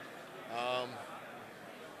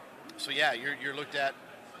 So yeah, you're looked at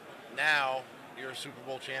now. You're a Super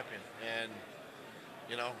Bowl champion, and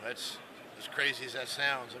that's as crazy as that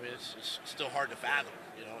sounds. I mean, it's still hard to fathom.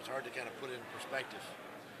 It's hard to kind of put it in perspective.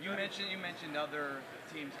 You mentioned other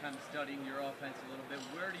teams kind of studying your offense a little bit.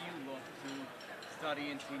 Where do you look to study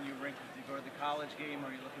and see new wrinkles? Do you go to the college game? Are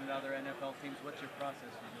you looking at other NFL teams? What's your process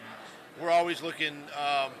for doing that? We're always looking,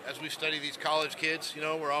 as we study these college kids,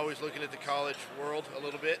 we're always looking at the college world a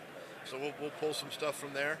little bit. So we'll pull some stuff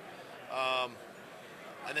from there.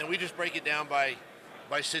 And then we just break it down by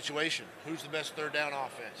situation. Who's the best third down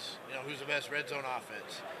offense? Who's the best red zone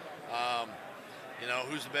offense?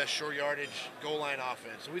 Who's the best short yardage goal line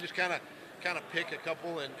offense? So we just kind of pick a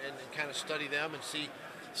couple and kind of study them and see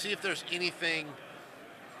if there's anything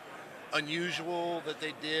unusual that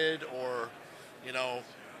they did, or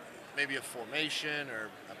maybe a formation or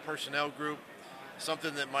a personnel group,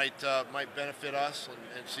 something that might benefit us,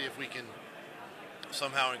 and see if we can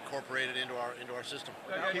somehow incorporate it into our system.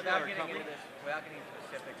 Without getting into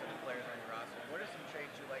specifics of the players on your roster, what are some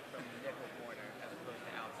traits you like from nickel corner as opposed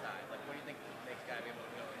to outside? Like, what do you think makes a guy be able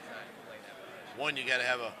to go inside and play that position? One, you got to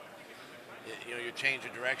have your change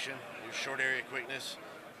of direction, your short area quickness.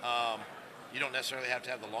 You don't necessarily have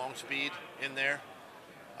to have the long speed in there.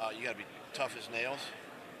 You got to be tough as nails.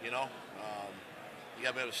 You got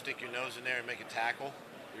to be able to stick your nose in there and make a tackle.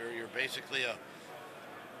 You're basically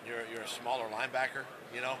you're a smaller linebacker,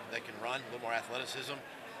 that can run, a little more athleticism.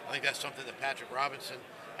 I think that's something that Patrick Robinson,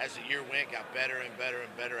 as the year went, got better and better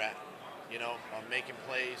and better at, making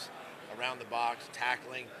plays around the box,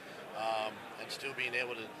 tackling, and still being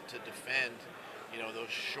able to defend, those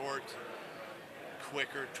short,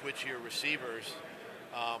 quicker, twitchier receivers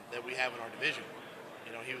that we have in our division.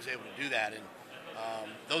 He was able to do that, and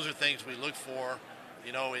those are things we look for,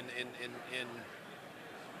 in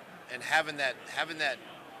having that,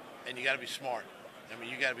 and you got to be smart. I mean,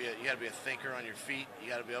 you got to be a thinker on your feet. You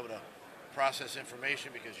got to be able to process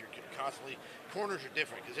information, because you're constantly. Corners are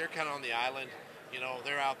different because they're kind of on the island.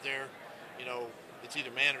 They're out there. It's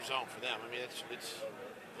either man or zone for them. I mean,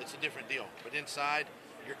 it's a different deal. But inside,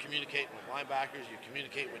 you're communicating with linebackers. You're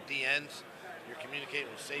communicating with DNs. You're communicating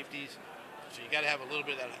with safeties. So you got to have a little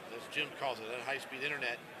bit of that, as Jim calls it, that high-speed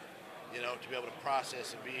internet. To be able to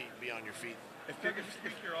process and be on your feet. If you could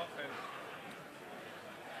speak your offense,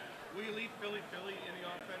 will you leave Philly in the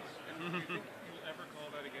offense? And do you think you'll ever call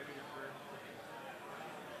that again in your career?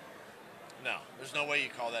 No, there's no way you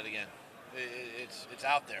call that again. It's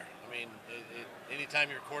out there. I mean, anytime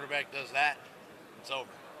your quarterback does that, it's over.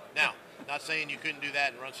 Now, not saying you couldn't do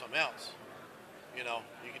that and run something else. You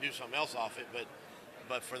can do something else off it,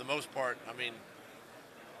 but for the most part, I mean,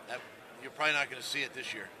 you're probably not going to see it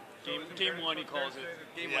this year. Game one, he calls it.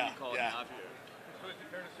 Game one, he calls it. Not here. So is it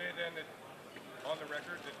fair to say then that on the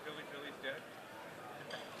record that Philly's dead?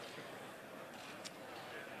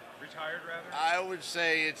 Retired, rather? I would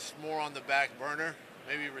say it's more on the back burner,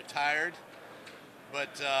 maybe retired,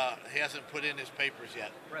 but he hasn't put in his papers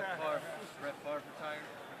yet. Brett Favre retired.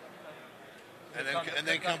 And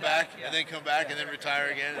then come back, and then come back, and then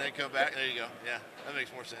retire again, and then come back. There you go. Yeah, that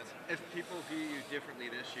makes more sense. If people view you differently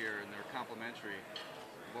this year and they're complimentary,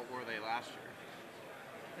 what were they last year?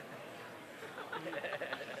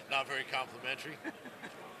 Not very complimentary.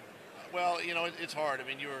 Well, it's hard. I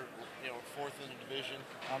mean, you were, fourth in the division,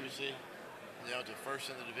 obviously, to first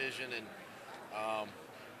in the division, and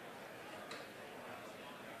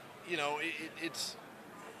it's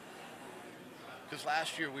because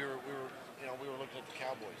last year we were looking at the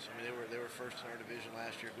Cowboys. I mean, they were first in our division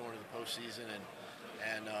last year, going to the postseason,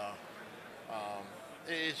 and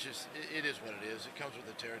it is what it is. It comes with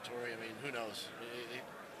the territory. I mean, who knows?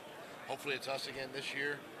 Hopefully, it's us again this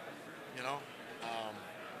year.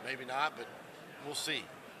 Maybe not, but we'll see.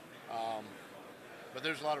 But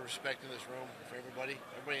there's a lot of respect in this room for everybody.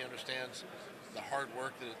 Everybody understands the hard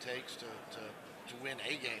work that it takes to win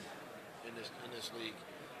a game in this league,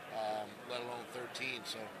 let alone 13.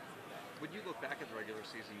 So, when you look back at the regular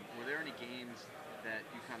season, were there any games that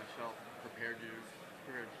you kind of felt prepared your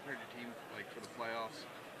team like for the playoffs?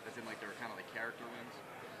 As in, like they were kind of like character wins,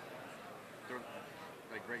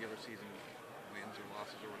 like regular season wins or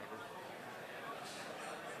losses or whatever.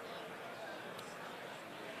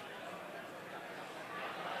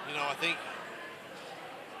 I think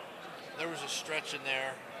there was a stretch in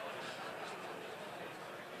there.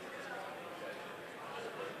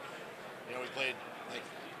 We played like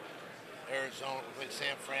Arizona, we played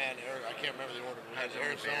San Fran, I can't remember the order, but we had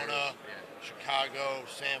Arizona, Chicago,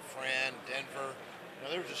 San Fran, Denver.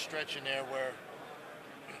 There was a stretch in there where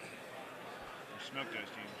You smoked those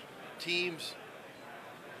teams.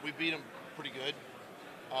 we beat them pretty good.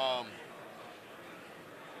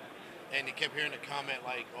 And you kept hearing the comment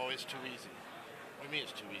like, "Oh, it's too easy." What do you mean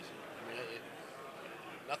it's too easy? I mean,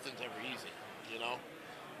 nothing's ever easy,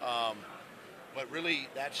 But really,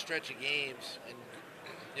 that stretch of games, and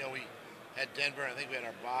we had Denver. I think we had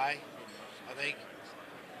our bye. I think,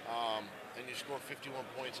 and you score 51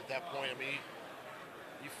 points at that point. I mean,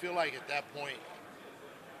 you feel like at that point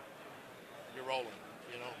you're rolling.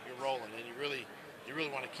 You're rolling, and you really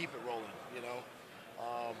want to keep it rolling.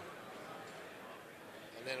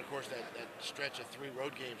 And then, of course, that stretch of 3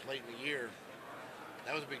 road games late in the year,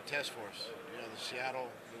 that was a big test for us. The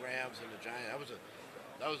Seattle, the Rams, and the Giants.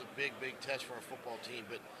 That was a big, big test for our football team.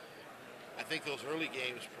 But I think those early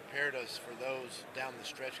games prepared us for those down the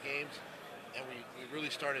stretch games, and we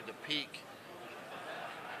really started to peak.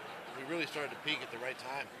 We really started to peak at the right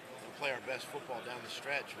time and play our best football down the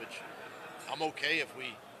stretch, which I'm okay if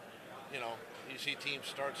we, you see teams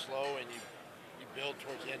start slow and you build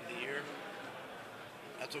towards the end of the year.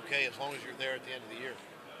 That's okay as long as you're there at the end of the year.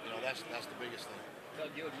 That's the biggest thing.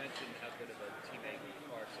 Doug, you had mentioned how good of a teammate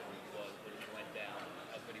Carson was when he went down,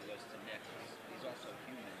 how good he was to Nick. He's also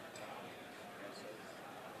human. So,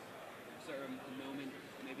 is there a moment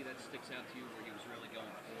maybe that sticks out to you where he was really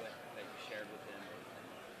going through it that you shared with him,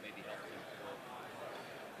 maybe helped him through it?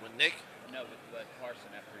 When Nick? No, with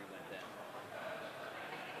Carson after he went down.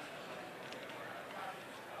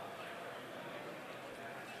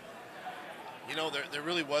 There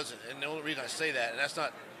really wasn't, and the only reason I say that, and that's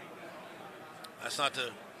not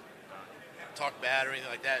to talk bad or anything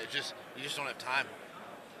like that. It's just you just don't have time.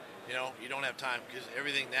 You don't have time because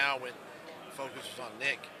everything now focuses on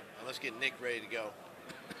Nick, and let's get Nick ready to go.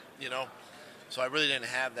 So I really didn't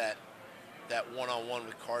have that one-on-one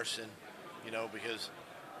with Carson, because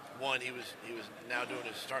one, he was now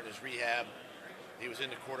starting his rehab. He was in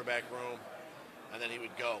the quarterback room, and then he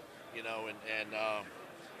would go,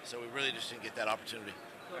 so we really just didn't get that opportunity.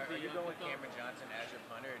 Are you going with Cameron Johnson as your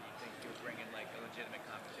punter, or do you think you'll bring in like a legitimate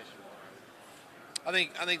competition for him?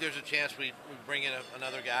 I think there's a chance we bring in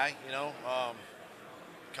another guy.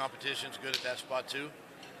 Competition's good at that spot too.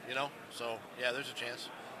 So yeah, there's a chance.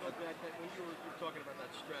 But when you were talking about that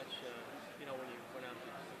stretch, when you went out to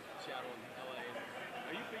Seattle and LA,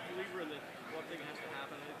 are you a big believer in that one thing has to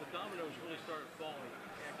happen? I think the dominoes really started falling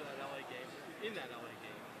after that LA game. In that LA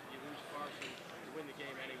game, you lose Carson, you win the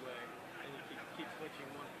game anyway, and you keep switching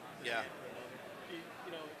one. Yeah.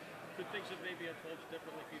 Could things have maybe unfolded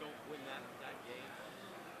differently if you don't win that game?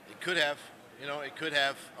 It could have. It could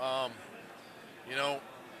have.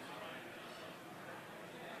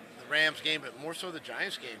 The Rams game, but more so the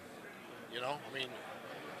Giants game. I mean,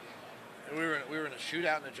 we were in a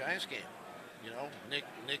shootout in the Giants game.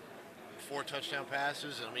 Nick 4 touchdown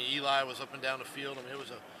passes, and I mean Eli was up and down the field. I mean it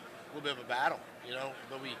was a little bit of a battle,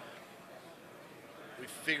 but we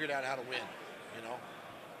figured out how to win,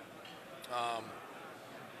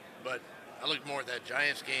 But I looked more at that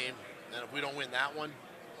Giants game, and if we don't win that one,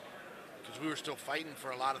 because we were still fighting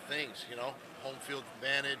for a lot of things, home field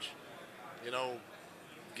advantage,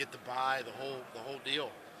 get the bye, the whole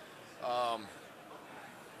deal.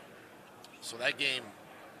 So that game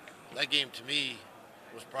to me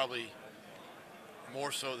was probably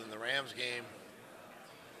more so than the Rams game.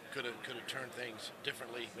 Could have turned things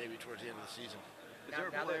differently maybe towards the end of the season. Is there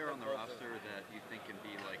a player on the roster that you think can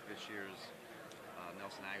be like this year's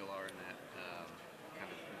Nelson Aguilar and that kind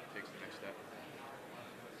of takes the next step?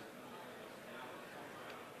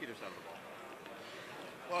 Either side of the ball.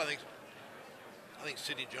 Well, I think I think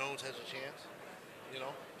Sidney Jones has a chance.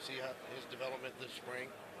 See his development this spring.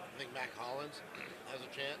 I think Mac Hollins has a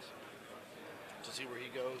chance to see where he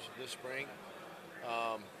goes this spring.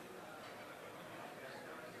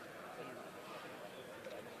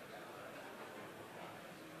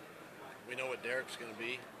 We know what Derek's going to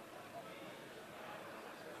be.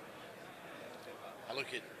 I look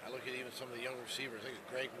at even some of the young receivers. I think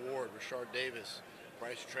of Greg Ward, Rashard Davis,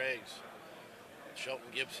 Bryce Treggs, Shelton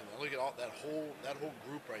Gibson. I look at all that whole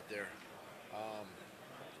group right there.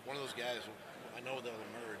 One of those guys, I know they'll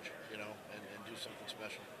emerge, and do something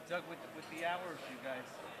special. Doug, with the hours you guys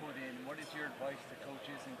put in, what is your advice to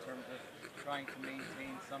coaches in terms of trying to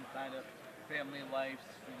maintain some kind of family life,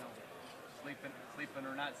 sleeping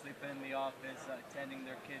or not sleeping in the office, attending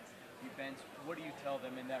their kids' events? What do you tell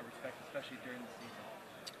them in that respect, especially during the season?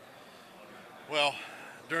 Well,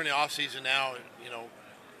 during the off season now,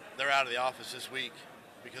 they're out of the office this week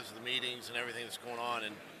because of the meetings and everything that's going on.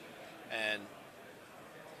 And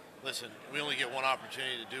listen, we only get one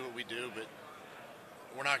opportunity to do what we do, but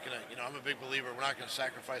we're not going to, I'm a big believer, we're not going to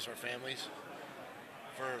sacrifice our families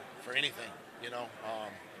for anything,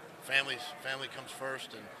 Family comes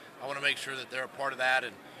first, and I want to make sure that they're a part of that.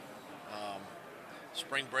 And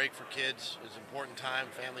spring break for kids is an important time.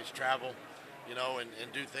 Families travel,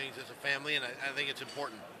 and do things as a family, and I think it's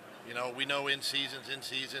important. We know in season,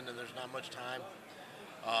 and there's not much time.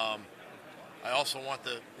 I also want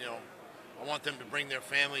I want them to bring their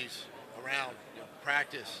families around,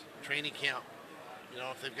 practice, training camp.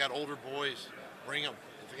 If they've got older boys, bring them.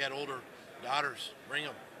 If they got older daughters, bring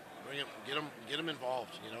them. Get them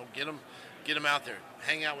involved. Get them out there.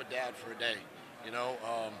 Hang out with Dad for a day.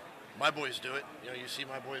 My boys do it. You see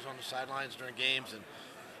my boys on the sidelines during games, and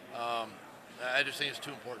I just think it's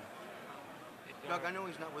too important. Doug, I know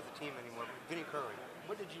he's not with the team anymore, but Vinny Curry,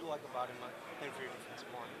 what did you like about him playing for your defensive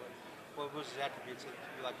line? What was his attributes that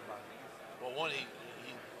you liked about him? Well, one,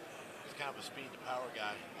 he's kind of a speed to power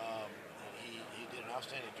guy. He did an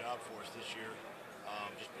outstanding job for us this year,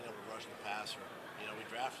 just being able to rush the passer. We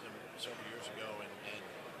drafted him several years ago, and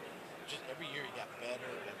just every year he got better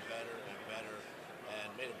and better and better, and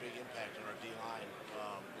made a big impact on our D-line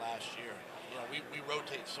last year. We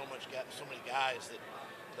rotate so many guys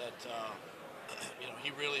that he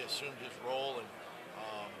really assumed his role, and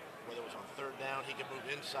whether it was on third down, he could move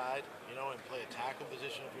inside, and play a tackle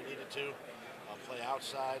position if we needed to, play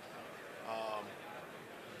outside,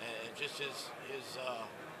 and just his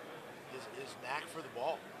knack for the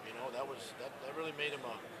ball. That really made him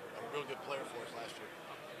a real good player for us last year.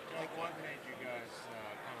 What made you guys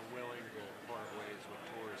kind of willing to part ways with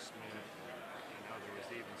Torrey Smith? There was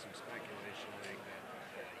even some speculation that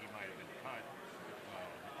he might have been cut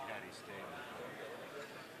had he stayed.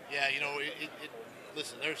 Yeah,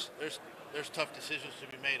 listen, there's tough decisions to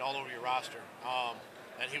be made all over your roster,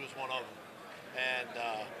 and he was one of them. And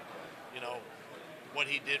what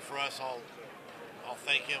he did for us, I'll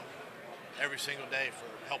thank him every single day for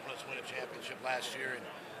helping us win a championship last year. And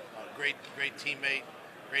great teammate,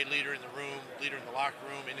 great leader in the room, leader in the locker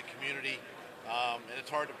room, in the community. And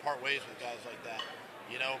it's hard to part ways with guys like that,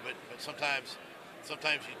 But sometimes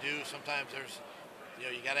you do. Sometimes there's,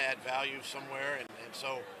 you got to add value somewhere, and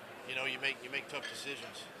so. You make tough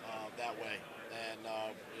decisions that way, and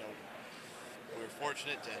we were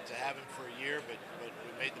fortunate to have him for a year, but we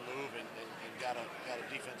made the move and got a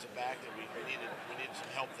defensive back that we needed some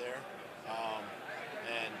help there,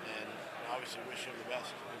 and obviously wish him the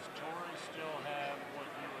best. Does Torrey still have what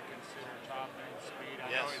you would consider top end speed? I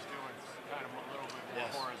Yes. know he's doing kind of a little bit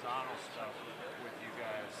more horizontal stuff with you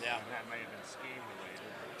guys, and that may have been scheme related.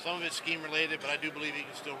 Some of it's scheme related, but I do believe he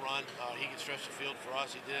can still run. He can stretch the field for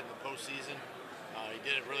us. He did it in the postseason. He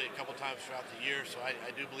did it really a couple times throughout the year, so I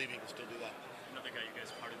do believe he can still do that. Another guy you guys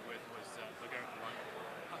parted with was Doug Pederson.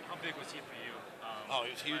 How big was he for you? He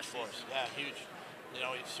was huge for us. Yeah, huge. He's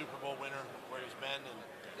a Super Bowl winner where he's been, and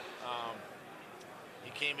he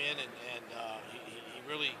came in and he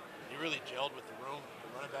really gelled with the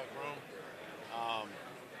running back room.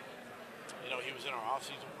 He was in our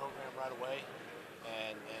off-season program right away.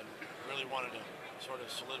 And really wanted to sort of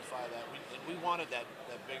solidify that. We wanted that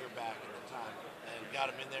bigger back at the time, and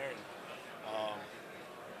got him in there and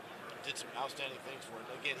did some outstanding things for it.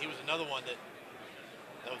 Again, he was another one that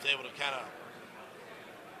was able to kind of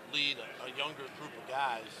lead a younger group of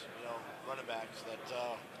guys, running backs that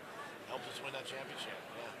helped us win that championship.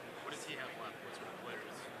 Yeah. What does he have left? What sort of player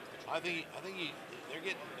is I think they're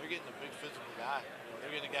getting a big physical guy.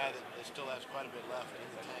 They're getting a guy that still has quite a bit left in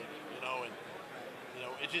the tank.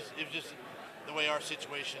 It's just the way our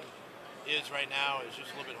situation is right now is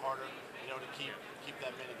just a little bit harder, to keep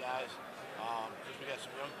that many guys. because we got some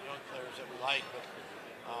young players that we like. But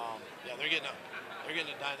yeah, they're getting a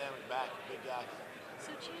dynamic back, a big guy. So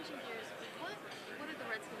changing gears, what are the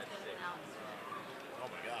Redskins getting with Alex Smith? Oh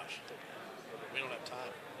my gosh, we don't have time.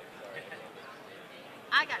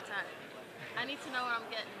 I got time. I need to know what I'm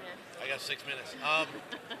getting here. I got 6 minutes.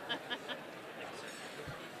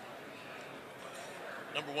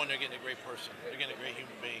 Number one, they're getting a great person. They're getting a great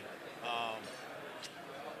human being.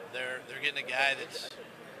 They're getting a guy that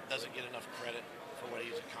doesn't get enough credit for what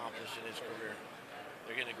he's accomplished in his career.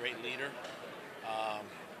 They're getting a great leader.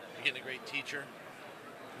 They're getting a great teacher.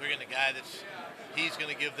 They're getting a guy he's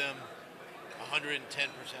going to give them 110%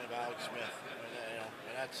 of Alex Smith,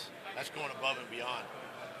 and that's going above and beyond.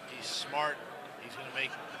 He's smart. He's going to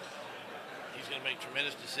make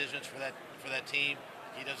tremendous decisions for that team.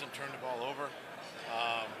 He doesn't turn the ball over.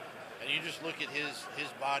 And you just look at his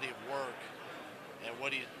body of work and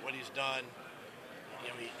what he's done.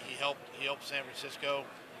 He helped San Francisco,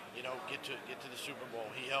 get to the Super Bowl.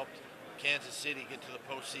 He helped Kansas City get to the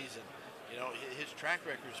postseason. His track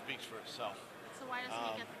record speaks for itself. So why doesn't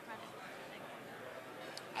he get the credit?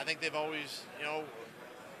 I think they've always,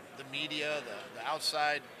 the media, the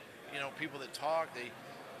outside, people that talk, they've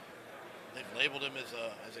labeled him as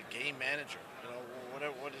a game manager.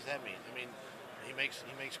 What does that mean? I mean, he makes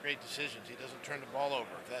great decisions. He doesn't turn the ball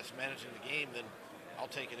over. If that's managing the game, then I'll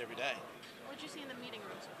take it every day. What did you see in the meeting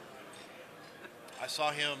rooms? I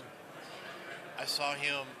saw him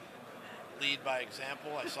lead by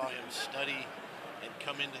example. I saw him study and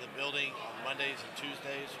come into the building on Mondays and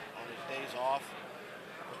Tuesdays on his days off,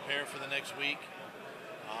 prepare for the next week.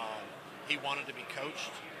 He wanted to be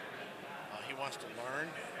coached. He wants to learn,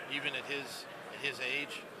 even at his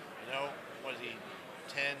age. Was he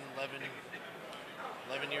 10, 11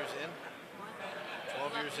 years in?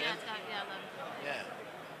 12 years in? Yeah, 11. Yeah.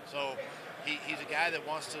 So he's a guy that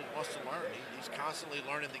wants to learn. He's constantly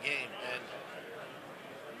learning the game, and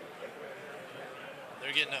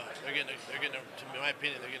they're getting to my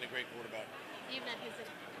opinion, they're getting a great quarterback. Even at his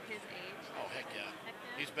age. Oh heck yeah.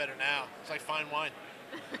 He's better now. It's like fine wine.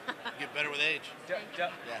 You get better with age. Yeah.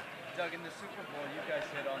 Doug, in the Super Bowl, you guys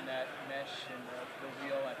hit on that mesh and the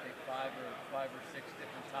wheel, I think, five or six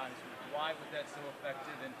different times. Why was that so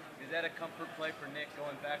effective? And is that a comfort play for Nick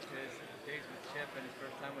going back to his days with Chip and his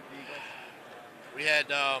first time with the Eagles? We had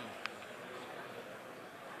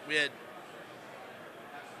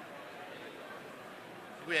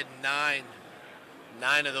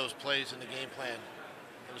nine of those plays in the game plan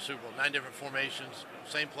in the Super Bowl. 9 different formations,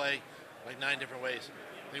 same play, like 9 different ways.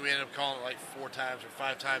 I think we ended up calling it like 4 times or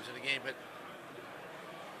 5 times in the game, but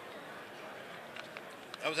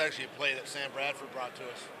that was actually a play that Sam Bradford brought to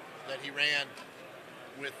us that he ran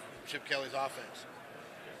with Chip Kelly's offense.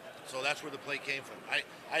 So that's where the play came from.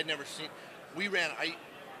 I'd never seen. We ran a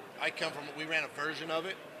version of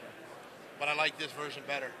it, but I like this version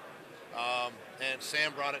better. And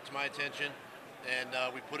Sam brought it to my attention, and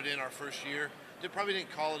we put it in our first year. They probably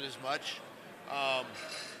didn't call it as much.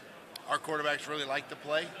 Our quarterbacks really like the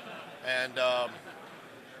play, and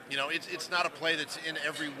it's not a play that's in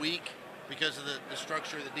every week because of the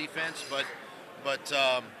structure of the defense, but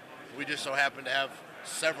we just so happen to have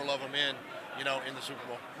several of them in the Super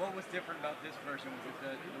Bowl. What was different about this version? Was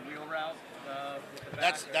it the wheel route? With the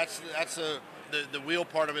that's the wheel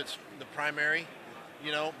part of it's the primary,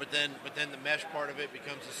 but then the mesh part of it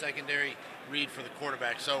becomes the secondary read for the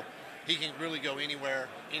quarterback. So he can really go anywhere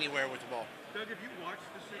with the ball. Doug, have you watched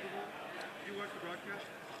the Super Bowl? Did you watch the broadcast?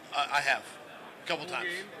 I have, a couple times.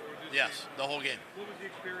 Game, or yes, the whole game. What was the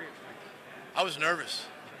experience like? I was nervous.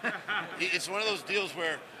 It's one of those deals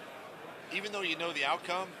where, even though you know the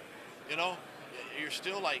outcome, you're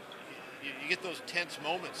still like, you get those tense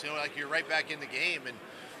moments, like you're right back in the game, and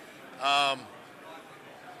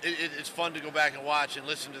it's fun to go back and watch and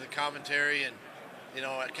listen to the commentary, and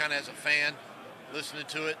kind of as a fan, listening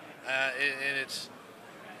to it, and it's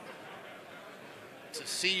to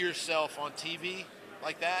see yourself on TV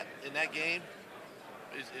like that in that game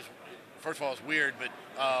is first of all, it's weird, but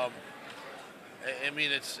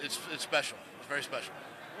it's special. It's very special.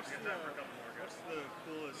 What's the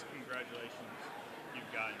coolest congratulations you've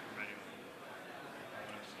gotten from anyone?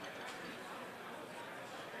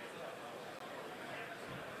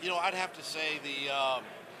 I'd have to say the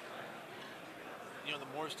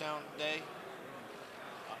Morristown day.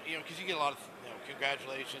 Because you get a lot of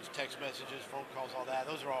congratulations, text messages, phone calls, all that.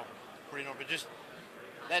 Those are all pretty normal. But just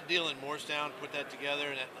that deal in Morristown, put that together,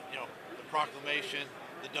 and the proclamation,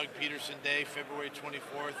 the Doug Pederson Day, February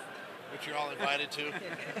 24th, which you're all invited to.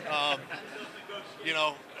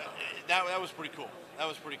 That was pretty cool. That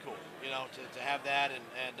was pretty cool. To have that,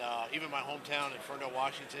 and even my hometown in Ferndale,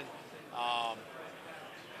 Washington,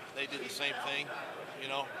 They did the same thing.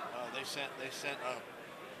 They sent a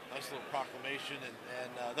nice little proclamation,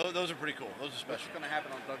 and those are pretty cool. Those are What's special. going to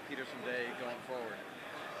happen on Doug Pederson Day going forward?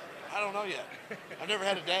 I don't know yet. I've never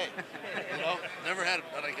had a day. Never had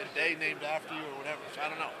like a day named after you or whatever. So I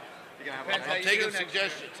don't know. You're gonna have Depends how I'm you taking do next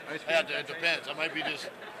suggestions. year. Yeah, it depends. I might be just.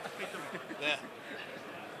 Yeah.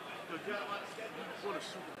 For the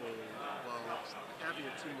Super Bowl, while having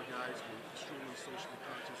a team of guys who are extremely socially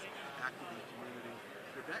conscious, active in the community,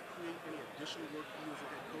 did that create any additional work for you as a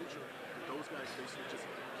head coach, or did those guys basically just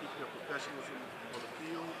keep their professionalism on the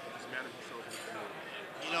field and just manage themselves in the field?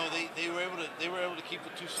 They were able to keep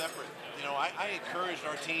the two separate. I encouraged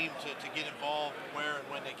our team to get involved where and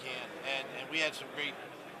when they can, and we had some great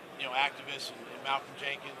activists in Malcolm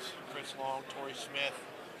Jenkins, Chris Long, Torrey Smith,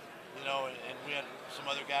 and we had some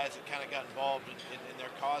other guys that kind of got involved in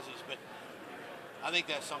their causes. But I think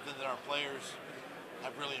that's something that our players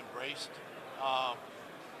have really embraced,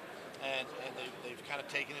 and they've kind of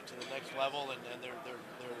taken it to the next level, and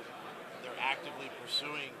they're actively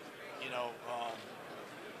pursuing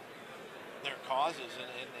their causes,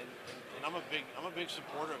 and I'm a big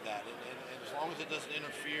supporter of that, and as long as it doesn't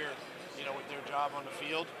interfere with their job on the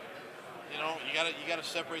field. You gotta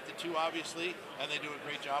separate the two, obviously, and they do a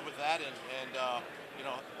great job with that, and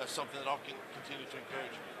that's something that I'll continue to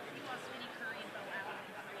encourage. You lost Vinny Curry and Bo Allen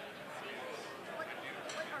in free agency.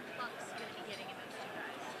 What are Bucks going to be getting in those two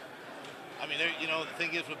guys? I mean, the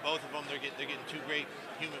thing is with both of them, they're getting two great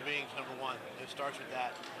human beings. Number one, it starts with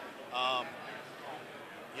that.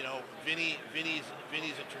 Vinny's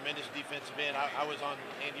a tremendous defensive end. I was on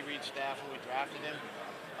Andy Reid's staff when we drafted him.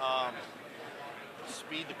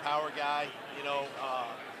 Speed to power guy,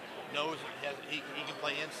 knows he can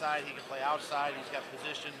play inside, he can play outside. He's got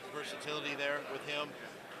position versatility there with him.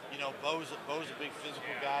 Bo's a big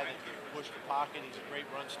physical guy that can push the pocket. He's a great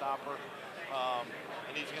run stopper,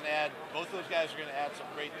 and he's going to add. Both those guys are going to add some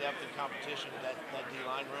great depth and competition to that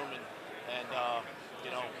D-line room, and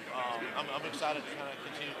I'm excited to kind of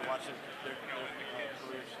continue to watch their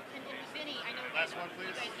careers. And Vinny, I know Last one,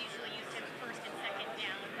 please. You guys usually use him first and second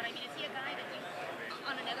down, but I mean, is he a guy that you,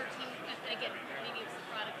 on another team, and again, maybe it's the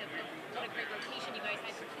product of what a great rotation you guys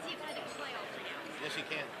had, is he a guy that can play all three downs? Yes, he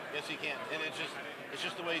can. Yes, he can. And it's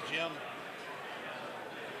just the way Jim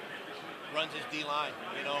runs his D-line,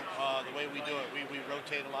 the way we do it. We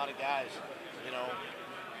rotate a lot of guys,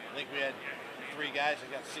 I think we had 3 guys that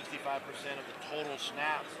got 65% of the total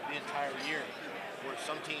snaps the entire year, where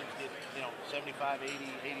some teams get, 75, 80,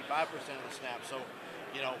 85% of the snaps. So,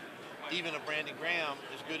 even a Brandon Graham,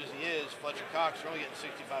 as good as he is, Fletcher Cox, are only getting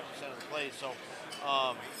 65% of the plays. So,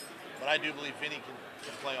 but I do believe Vinny can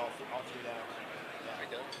play all 3 downs.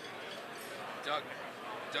 Yeah. Doug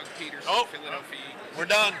Pederson, Philadelphia Eagles. We're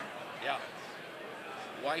done. Yeah.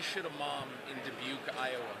 Why should a mom in Dubuque,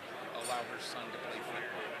 Iowa, allow her son to play football?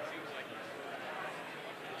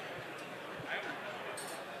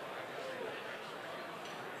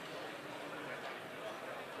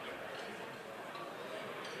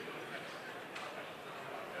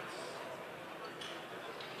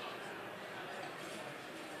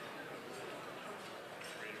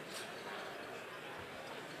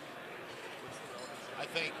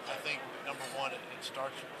 I think number one, it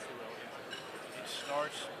starts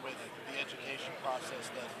with the education process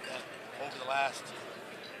that over the last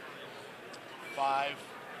 5,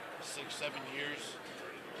 6, 7 years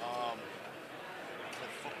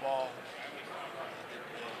with football,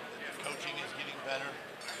 the coaching is getting better,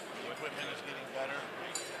 the equipment is getting better.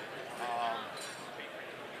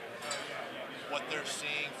 What they're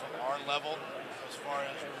seeing from our level as far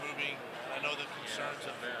as removing, and I know the concerns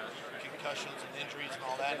of concussions and injuries and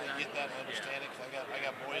all that, and I get that and understand it because I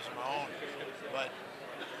got boys of my own. But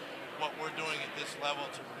what we're doing at this level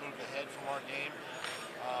to remove the head from our game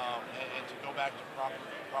and to go back to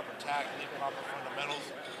proper tackling, proper fundamentals,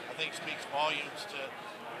 I think speaks volumes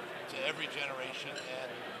to every generation, and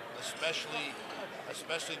especially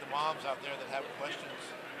the moms out there that have questions,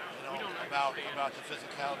 about the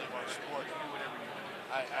physicality of our sport.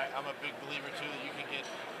 I'm a big believer too that you can get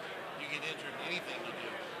injured in anything you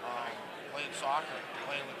do. Playing soccer,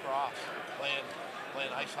 playing lacrosse, playing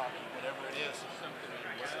ice hockey, whatever it is.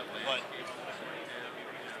 But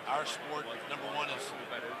our sport, number one, is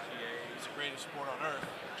the greatest sport on earth,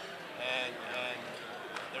 and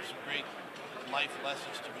there's some great life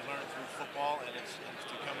lessons to be learned through football, and it's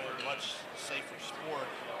becoming a much safer sport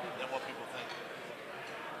than what people think.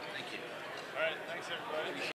 Thank you. All right, thanks everybody.